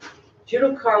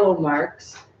Judo Carlo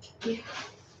Marx.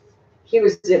 He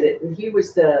was in it, and he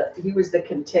was the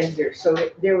contender. So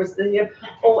there was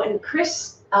and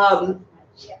Chris,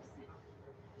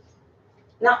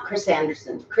 not Chris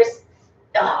Anderson,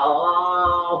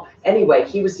 anyway,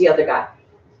 he was the other guy.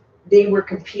 They were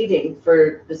competing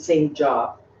for the same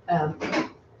job.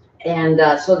 And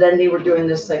so then they were doing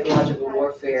this psychological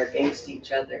warfare against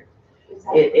each other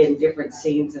in different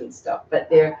scenes and stuff. But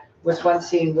there was one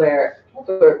scene where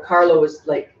Carlo was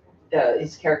like,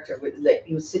 his character was like,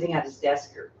 he was sitting at his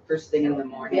desk first thing in the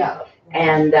morning. Yeah.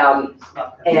 And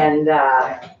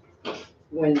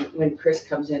when Chris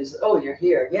comes in and says, oh, you're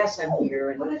here. Yes, I'm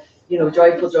here. And, you know,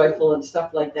 joyful and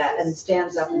stuff like that. And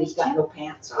stands up and he's got no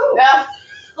pants on.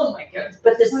 Oh my goodness.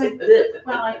 But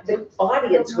the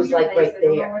audience was like right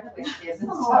there.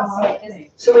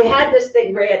 So we had this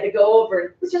thing where I had to go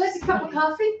over. Would you like a cup of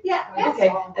coffee? Yeah, okay.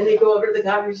 And they go over to the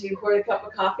coffee machine, pour a cup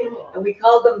of coffee, and we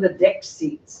called them the dick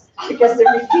seats because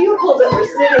the people that were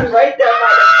sitting right there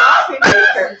by the coffee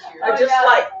maker are just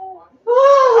like,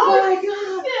 oh my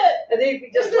God. And they'd be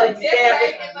just like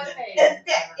stabbing in the face.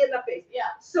 in the face. Yeah.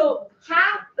 So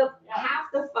half the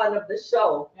fun of the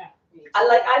show.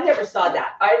 I never saw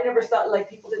that. I never saw, like,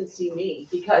 people didn't see me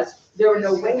because there were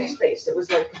no wing space. It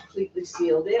was like completely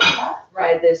sealed in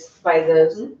by the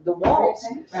walls.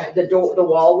 Right. The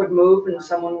wall would move and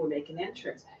someone would make an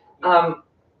entrance. But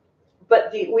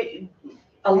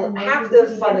half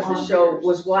the fun of the show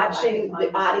was watching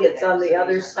the audience on the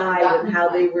other side and how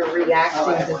they were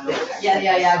reacting to things.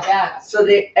 Yeah. So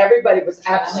everybody was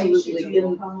absolutely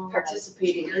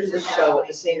participating in the show at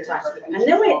the same time. And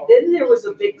then there was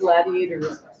a big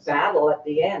gladiator battle at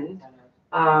the end,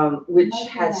 which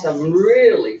had some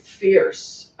really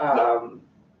fierce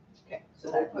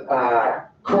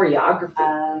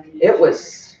choreography.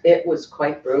 It was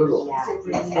quite brutal.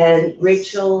 And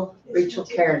Rachel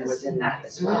Karen was in that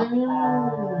as well.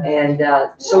 And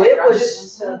so it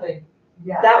was,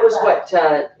 that was what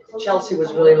Chelsea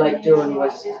was really like doing,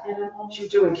 was she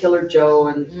was doing Killer Joe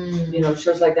and, you know,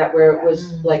 shows like that where it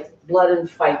was like blood and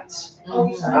fights.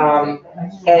 And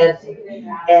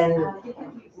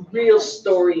real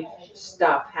story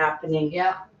stuff happening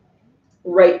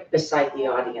right beside the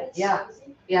audience. Yeah.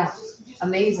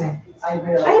 Amazing. I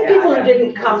had people who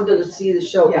didn't come to see the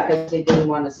show because they didn't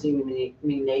want to see me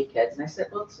naked. And I said,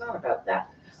 well, it's not about that.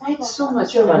 I had so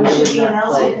much fun doing that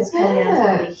play. Because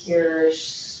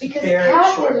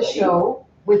Kat did a show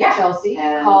with Chelsea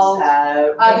called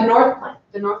The North Plan.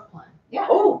 The North Plan. Yeah.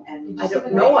 Oh, And I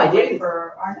don't know, I didn't.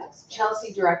 For our next.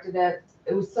 Chelsea directed it.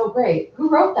 It was so great. Who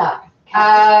wrote that?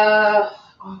 I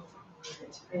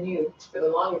knew for the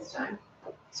longest time.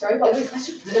 Sorry, what was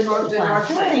The North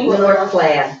Plan. The North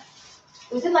Plan.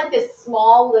 It was in like this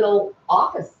small little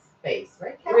office space,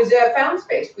 right? It was a found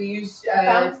space. We used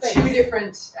Found space. 2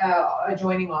 different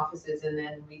adjoining offices, and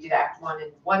then we did act 1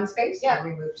 in one space. Yeah. And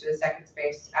we moved to the second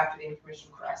space after the intermission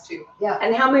for act 2.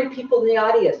 And how many people in the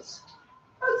audience?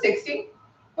 About 60.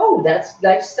 Oh, that's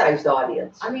nice sized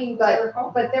audience. I mean, but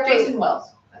there Jason was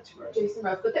Wells. That's who wrote it. Jason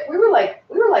Rose, but we were like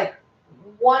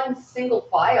one single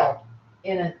file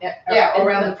in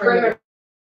around the perimeter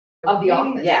of the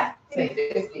office. Yeah. Maybe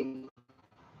 50.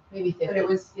 Maybe 50. But it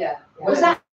was, Was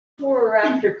that before or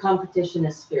after Competition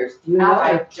is Fierce? Do you know?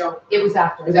 I don't. It was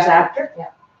after. It was after?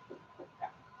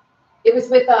 It was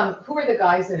with who were the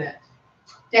guys in it?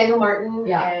 Daniel Martin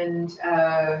and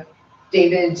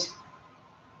David.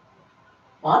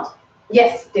 What?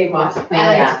 Yes, Dave Moss. And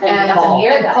Paul.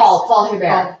 Paul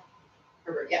Hebert.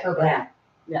 Herbert, yeah. Herbert.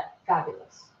 Yeah.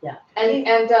 Fabulous. Yeah. And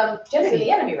Jennifer the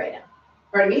enemy right now.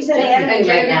 Pardon me? He's an enemy And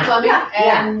right Genevieve now. Fleming Yeah.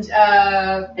 and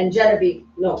And Jen Griffin.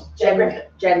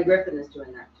 Jen Griffin is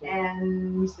doing that too.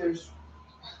 and there's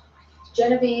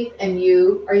Genevieve and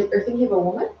you are thinking of a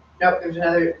woman? no, there's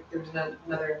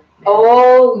another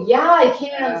Oh yeah, he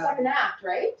came in on the second act,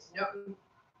 right? no, There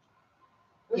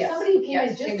was Yes, somebody who came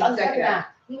yes, in came just in on the second second act.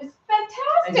 act. He was and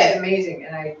fantastic. he's amazing,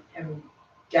 and I am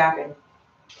gapping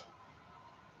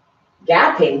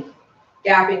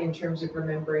in terms of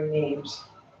remembering names.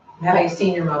 I'm having a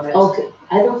senior moment. Okay,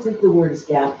 I don't think the word is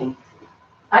gapping.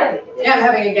 Yeah, I'm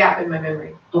having a gap in my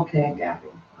memory. Okay, I'm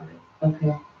gapping on it.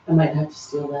 okay. I might have to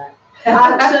steal that. So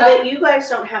that you guys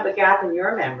don't have a gap in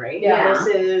your memory. Yeah. This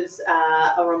is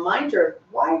a reminder of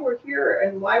why we're here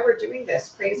and why we're doing this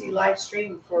crazy live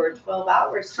stream for 12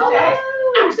 hours today.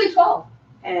 Actually 12.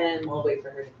 And we'll wait for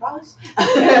her to cross.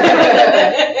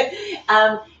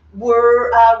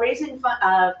 We're raising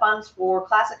funds for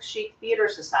Classic Chic Theater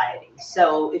Society.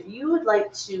 So if you would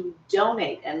like to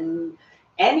donate, and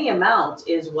any amount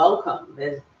is welcome.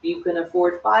 If you can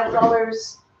afford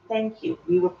 $5, thank you.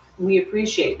 We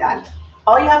appreciate that.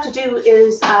 All you have to do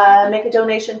is make a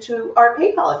donation to our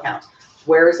PayPal account.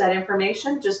 Where is that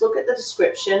information? Just look at the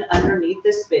description underneath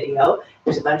this video.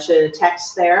 There's a bunch of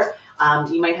text there.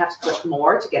 You might have to click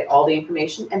more to get all the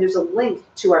information, and there's a link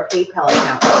to our PayPal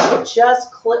account.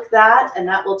 Just click that, and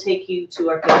that will take you to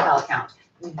our PayPal account.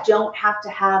 You don't have to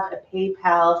have a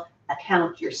PayPal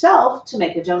account yourself to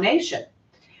make a donation.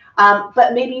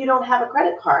 But maybe you don't have a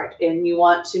credit card and you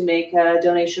want to make a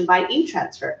donation by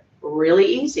e-transfer. Really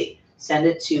easy. send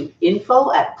it to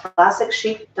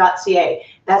info@classicchic.ca.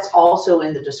 That's also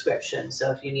in the description. So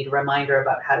if you need a reminder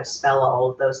about how to spell all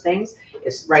of those things,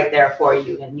 it's right there for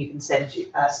you, and you can send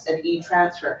us an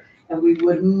e-transfer, and we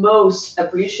would most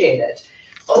appreciate it.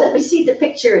 Let me see the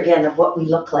picture again of what we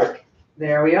look like.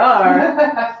 There we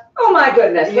are. Oh my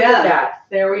goodness, look at that.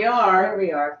 There we are. There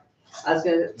we are. I was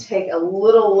gonna take a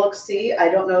little look-see. I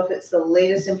don't know if it's the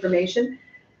latest information.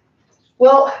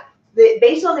 Well,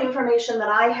 based on the information that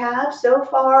I have so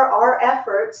far, our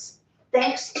efforts,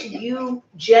 thanks to you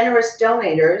generous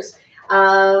donators,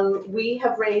 we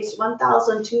have raised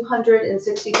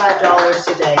 $1,265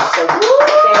 today. So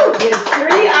thank you.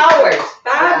 3 hours,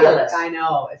 fabulous. Yeah, I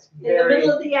know, it's In the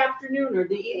middle of the afternoon or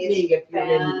the evening if you're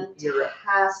in Europe.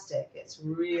 fantastic. It's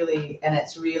really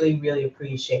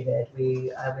appreciated.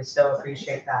 We so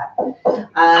appreciate that.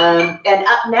 And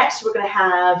up next, we're going to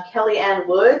have Kelly Ann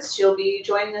Woods. She'll be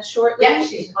joining us shortly. Yeah,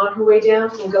 she's on her way down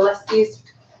from Gillespie's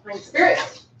Pine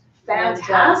Spirits.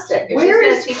 Fantastic. And, She's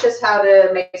going to teach us how to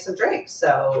make some drinks,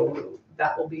 so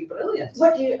that will be brilliant.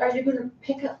 Are you going to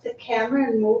pick up the camera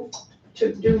and move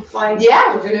to do fine?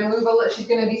 Yeah, we're gonna move she's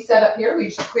gonna be set up here. We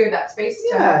just clear that space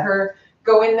to have her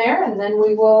go in there, and then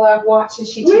we will watch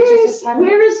as she teaches us how to.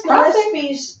 Where is process.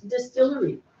 Gillespie's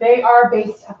distillery? They are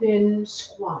based up in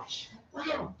Squamish.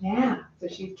 Wow. Yeah, so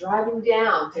she's driving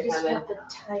down to kind of. the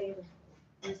title.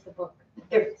 Where's the book?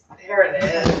 There it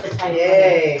is. The title.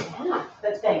 Yay. Yeah,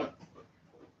 the thing.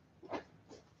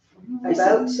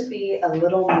 About to be a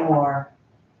little more.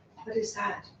 What is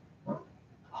that?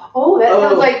 Oh, that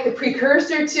sounds like the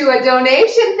precursor to a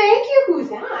donation. Thank you. Who's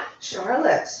that?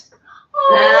 Charlotte.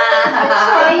 Oh,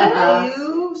 Thank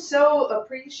you. So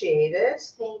appreciate it.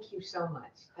 thank you so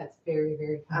much. That's very,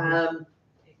 very kind.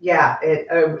 Yeah, it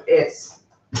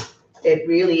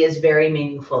really is very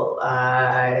meaningful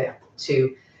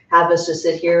to have us just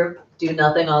sit here, do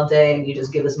nothing all day, and you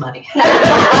just give us money. I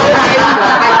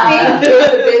think the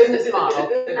business model for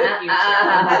the future.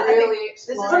 I'm really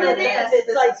This is exploring what it this. is.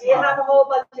 It's like you have a whole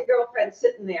bunch of girlfriends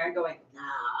sitting there going, no,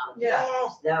 Yeah.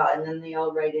 yes, no, and then they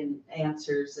all write in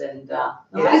answers and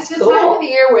It's the time of the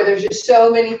year where there's just so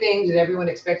many things that everyone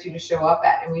expects you to show up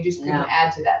at, and we just couldn't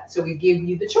add to that. So we give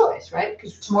you the choice, right?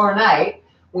 Because tomorrow night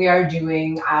we are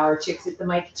doing our Chicks at the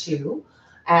Mic 2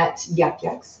 at Yuck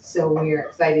Yucks. So we are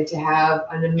excited to have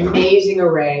an amazing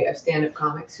array of stand-up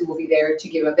comics who will be there to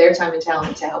give up their time and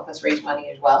talent to help us raise money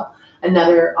as well.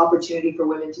 Another opportunity for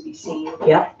women to be seen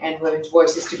and women's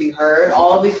voices to be heard.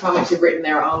 All of these comics have written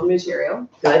their own material.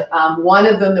 Good. One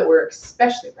of them that we're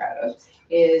especially proud of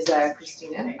is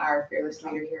Christina, our fearless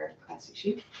leader here at Classic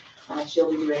Chic. She'll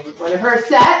be doing one of her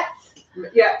sets.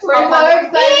 Yeah, We're so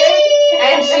excited.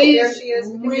 And there she's she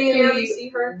is. really, see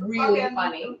her. really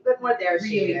funny. But more there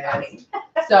she Really is. funny.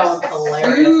 So I'm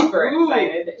Hilarious. super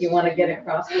excited that You want to get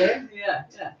across there? Yeah.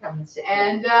 Come and sit.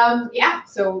 And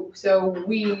so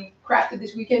we crafted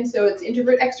this weekend so it's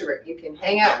introvert extrovert. You can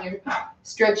hang out in your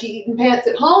stretchy eating pants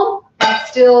at home and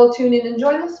still tune in and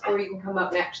join us, or you can come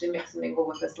up and actually mix and mingle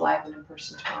with us live and in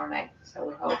person tomorrow night. So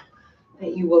we hope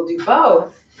that you will do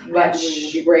both, but we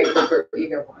will be grateful for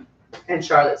either one. And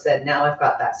Charlotte said, now I've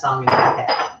got that song in my head.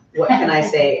 What can I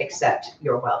say except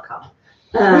you're welcome?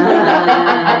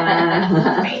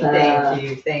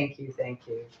 Thank you.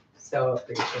 So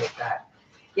appreciate that.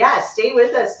 Yeah, stay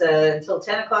with us until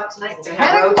 10 o'clock tonight. We're going to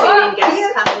have rotating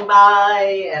guests coming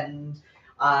by, and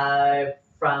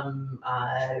from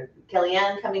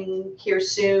Kellyanne coming here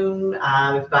soon.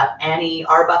 We've got Annie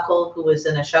Arbuckle, who was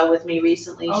in a show with me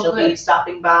recently. She'll be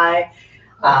stopping by.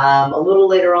 A little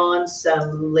later on,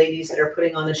 some ladies that are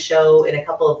putting on a show in a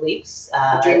couple of weeks.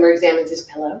 Dreamer examines his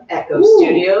pillow. Echo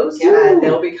Studios.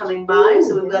 They'll be coming by.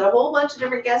 So we've got a whole bunch of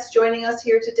different guests joining us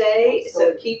here today.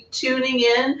 So keep tuning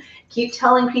in. Keep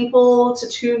telling people to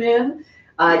tune in.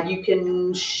 You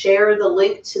can share the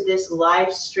link to this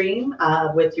live stream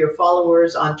with your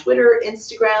followers on Twitter,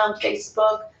 Instagram,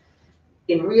 Facebook,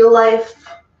 in real life.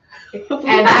 And we're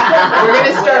going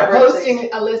to start posting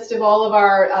a list of all of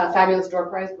our fabulous door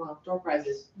prizes. Well, door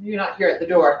prizes. You're not here at the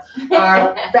door.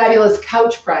 Our fabulous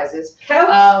couch prizes.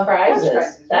 Couch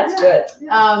prizes. That's good.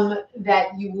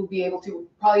 That you will be able to,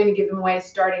 probably going to give them away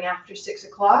starting after 6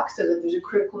 o'clock, so that there's a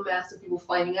critical mass of people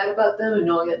finding out about them and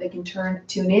knowing that they can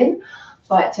tune in.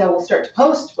 But we'll start to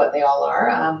post what they all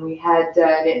are. We had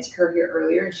Nancy Kerr here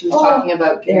earlier, and she was talking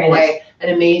about giving away an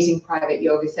amazing private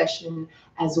yoga session,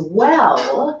 as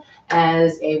well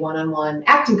as a one-on-one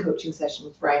acting coaching session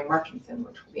with Brian Markinson,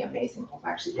 which will be amazing. We'll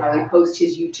actually probably post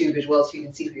his YouTube as well, so you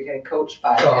can see who you're getting coached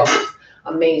by. It's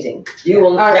amazing. You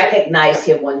will recognize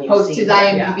him when you post see his him.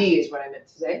 IMDb is what I meant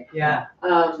to say. Yeah.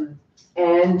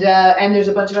 And there's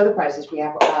a bunch of other prizes. We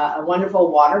have a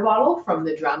wonderful water bottle from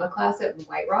the drama class at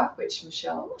White Rock, which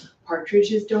Michelle Partridge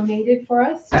has donated for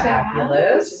us to have,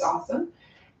 Fabulous. which is awesome.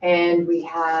 And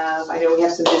I know we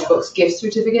have some bespoke gift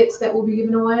certificates that will be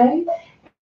given away.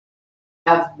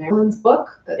 We have Marilyn's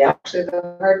book, that's actually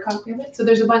the hard copy of it. So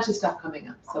there's a bunch of stuff coming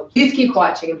up. So please keep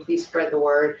watching and please spread the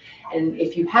word. And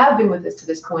if you have been with us to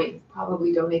this point, you've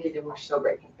probably donated, and we're so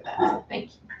grateful for that. So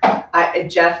thank you.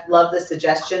 Jeff, love the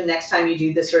suggestion. Next time you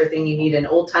do this sort of thing, you need an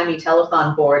old-timey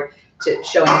telethon board to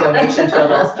showing donation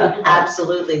totals.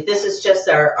 Absolutely. This is just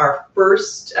our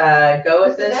first go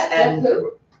at this. And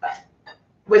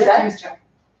was that?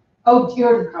 Oh,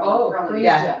 yours.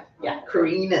 Yeah. Yeah,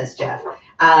 Karina's Jeff.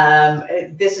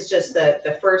 This is just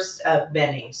the first of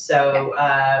many. So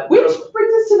which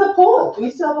brings us to the poll. Do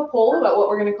we still have a poll about what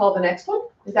we're going to call the next one?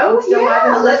 Is that what we still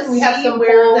have? Let's we have see some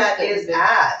where polls that is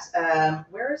at.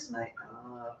 Where is my?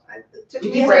 Did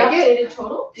you break it?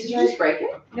 Total? Did you just break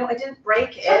it? No, I didn't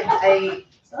break it.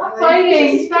 Stop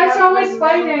fighting. That's always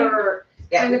fighting.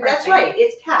 Yeah, that's right.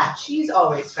 It's Kat. She's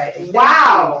always fighting.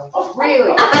 Wow. Oh, really?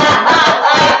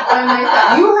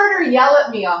 You heard her yell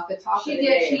at me off the top She of the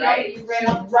did. day, She right? did.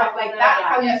 Like that's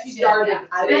how you started.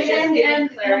 I was just giving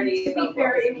clarity to be about fair,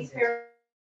 what it was was needed. fair.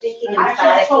 Speaking Actually,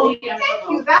 emphatically. totally Thank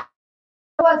you. That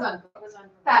was on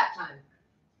that time.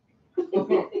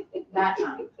 That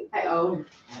time. I own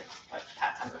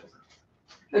that time.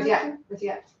 What's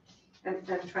that? I'm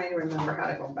trying to remember how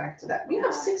to go back to that. We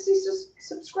have 60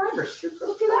 subscribers.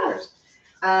 Look at ours.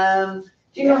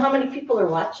 Do you know how many people are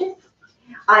watching?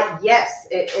 Yes,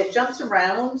 it jumps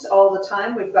around all the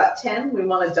time. We've got 10. We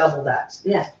want to double that.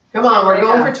 Come on, we're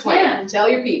going for 20. Yeah. Tell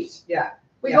your peeps. Yeah.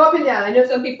 We go up and down. I know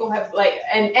some people have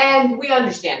and we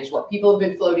understand as well. People have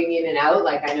been floating in and out.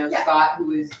 Like I know Scott, who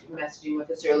was messaging with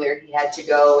us earlier, he had to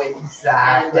go and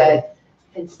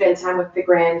spend time with the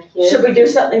grandkids. Should we do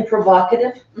something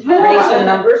provocative? Raise the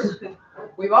numbers?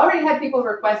 We've already had people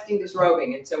requesting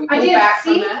disrobing, and so we I came did back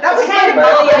see from that. That was kind of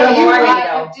early in the morning, I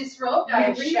though. have disrobed, I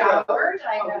have You showered,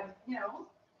 I have,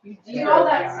 You did all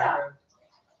that stuff.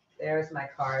 There's my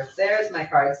cards. There's my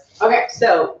cards. Okay.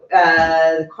 So,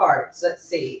 cards, let's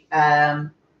see.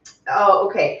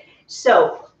 Okay.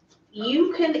 So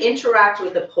you can interact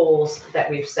with the polls that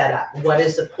we've set up. What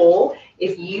is the poll?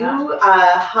 If you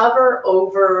hover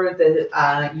over the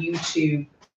YouTube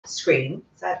screen,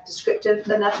 is that descriptive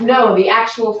enough? No, the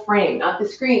actual frame, not the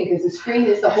screen, because the screen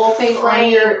is the whole thing on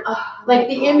your, like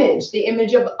the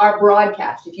image of our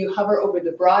broadcast. If you hover over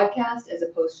the broadcast as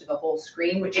opposed to the whole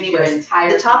screen, which is your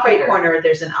entire the top right computer, corner,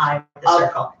 there's an eye with a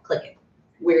circle. Click it.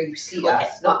 where you see Click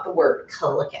us, it. not the word.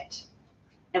 Click it.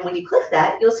 And when you click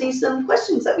that, you'll see some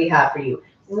questions that we have for you.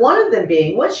 One of them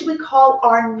being, what should we call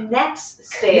our next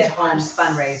stay-at-home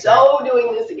fundraiser? So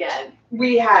doing this again.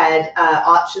 We had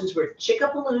options were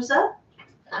Chickapalooza,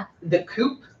 the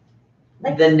Coop,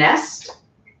 the Nest,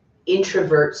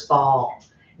 Introverts Ball.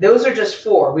 Those are just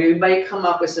 4. We might come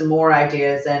up with some more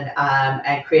ideas and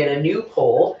create a new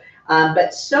poll.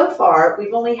 But so far,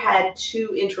 we've only had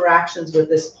 2 interactions with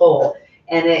this poll.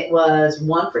 And it was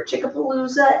one for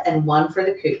Chickapalooza and one for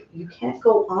the Coop. You can't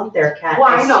go on there, Kat.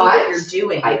 Why I not? see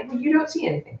what you're doing. You don't see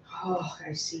anything. Oh,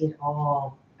 I see it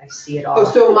all. I see it all.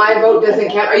 Oh, so my vote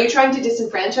doesn't count. Are you trying to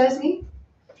disenfranchise me?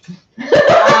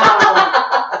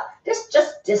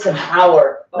 Just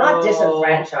disempower, not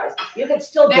disenfranchise. You can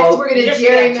still Next, vote. we're going to you just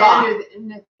can't talk.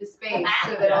 gerrymander the space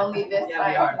so that only this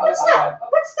side.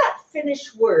 What's that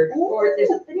Finnish word? Or there's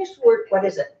a Finnish word. What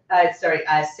is it? Sorry,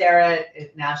 Sarah,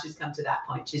 now she's come to that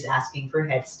point. She's asking for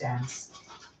headstands.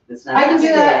 I can do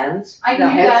that. Stands. I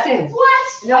can do that. headstand.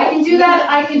 What? No. I can do that.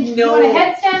 I can. You No. want a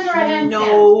headstand or a handstand?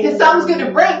 No. Because some's going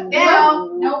to break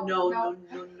down. No. No.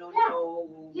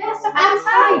 Yes, that's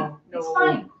fine. It's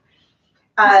fine.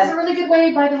 This is a really good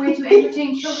way, by the way, to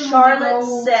entertain children.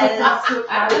 Charlotte says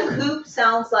the Coop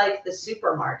sounds like the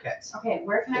supermarket. Okay,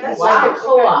 where can I That's go? like a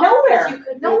co-op. Nowhere.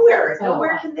 Nowhere. Oh.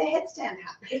 Nowhere can the headstand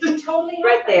happen. It can totally happen.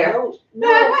 Right there.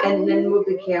 No, and then move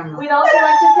the camera. We'd also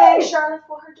like to thank Charlotte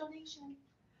for her donation.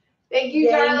 Thank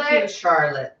you, Thank you, Charlotte.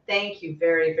 Charlotte. Thank you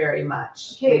very, very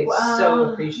much. Okay, We so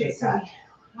appreciate that.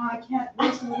 Oh, I can't.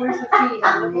 Where's the feet?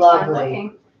 I'm looking, Lovely. I'm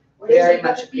looking. Very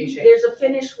much appreciate it. There's a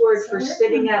Finnish word for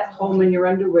sitting at home in your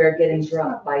underwear getting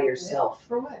drunk by yourself.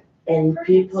 For what? And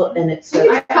people, and it's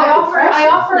I offer.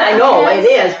 I know it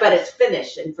is, but it's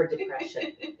Finnish and for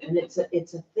depression. And it's a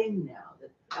thing now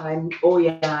that I'm Here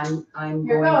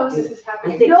going goes. to. This is I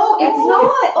happening. think, No, it's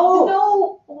not. Oh,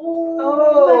 No.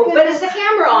 oh, but it's a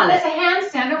camera on It's it. a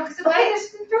handstand. No,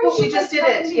 because She just did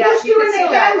it. Yeah, Yes, she you could were see in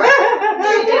the that. camera.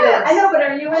 She did it. I know, but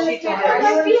are you in She the did camera? it. Are you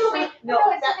in the feeling. No, No,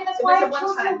 it's okay. That's it why was I a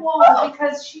chose the one-time. wall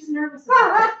because she's nervous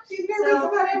about it. She's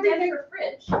So, then your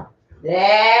fridge.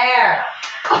 There.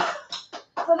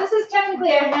 So this is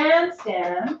technically a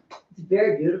handstand. It's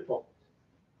very beautiful.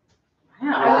 I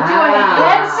would do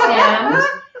a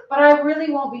headstand, but I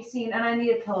really won't be seen, and I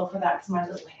need a pillow for that because my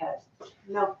little head.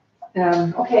 No.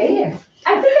 Okay.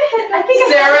 I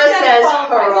think Sarah says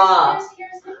hurrah.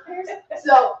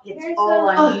 So It's all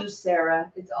on you,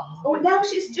 Sarah. It's all. oh, now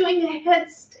she's doing a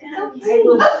headstand.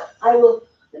 I will.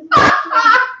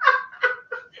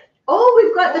 Oh,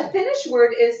 we've got the Finnish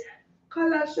word is. I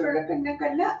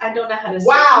don't know how to say.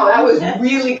 Wow, that was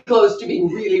really close to being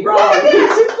really wrong. Look at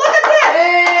this! Look at this!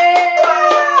 Hey!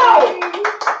 Wow!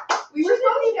 We were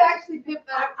supposed to actually pimp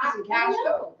that up for some cash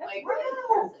though. Like,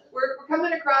 we're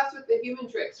coming across with the human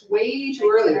tricks way too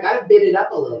early. We gotta bid it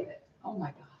up a little bit. Oh my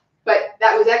God. But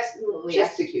that was excellently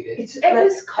executed. It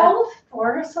was called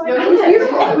for, so No, I it was did.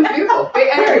 beautiful. It was beautiful.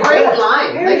 And a great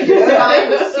line. Like the line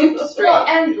was super straight. Well,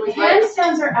 and It was like-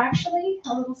 handstands are actually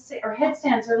a little or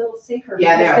headstands are a little safer.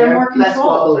 Yeah, they because are. They're more They're less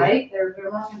controlled, wobbly. right?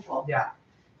 They're more controlled. Yeah.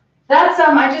 That's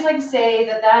I just like to say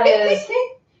that is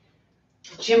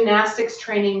gymnastics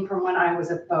training from when I was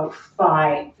about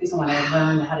 5 is when I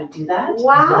learned how to do that.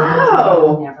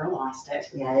 Wow. I never lost it.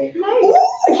 Yeah. Nice.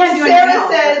 I can't do anything Sarah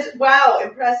else. says, wow,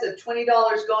 impressive,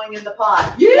 $20 going in the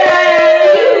pot. Yay!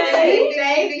 Yay!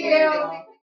 Thank you.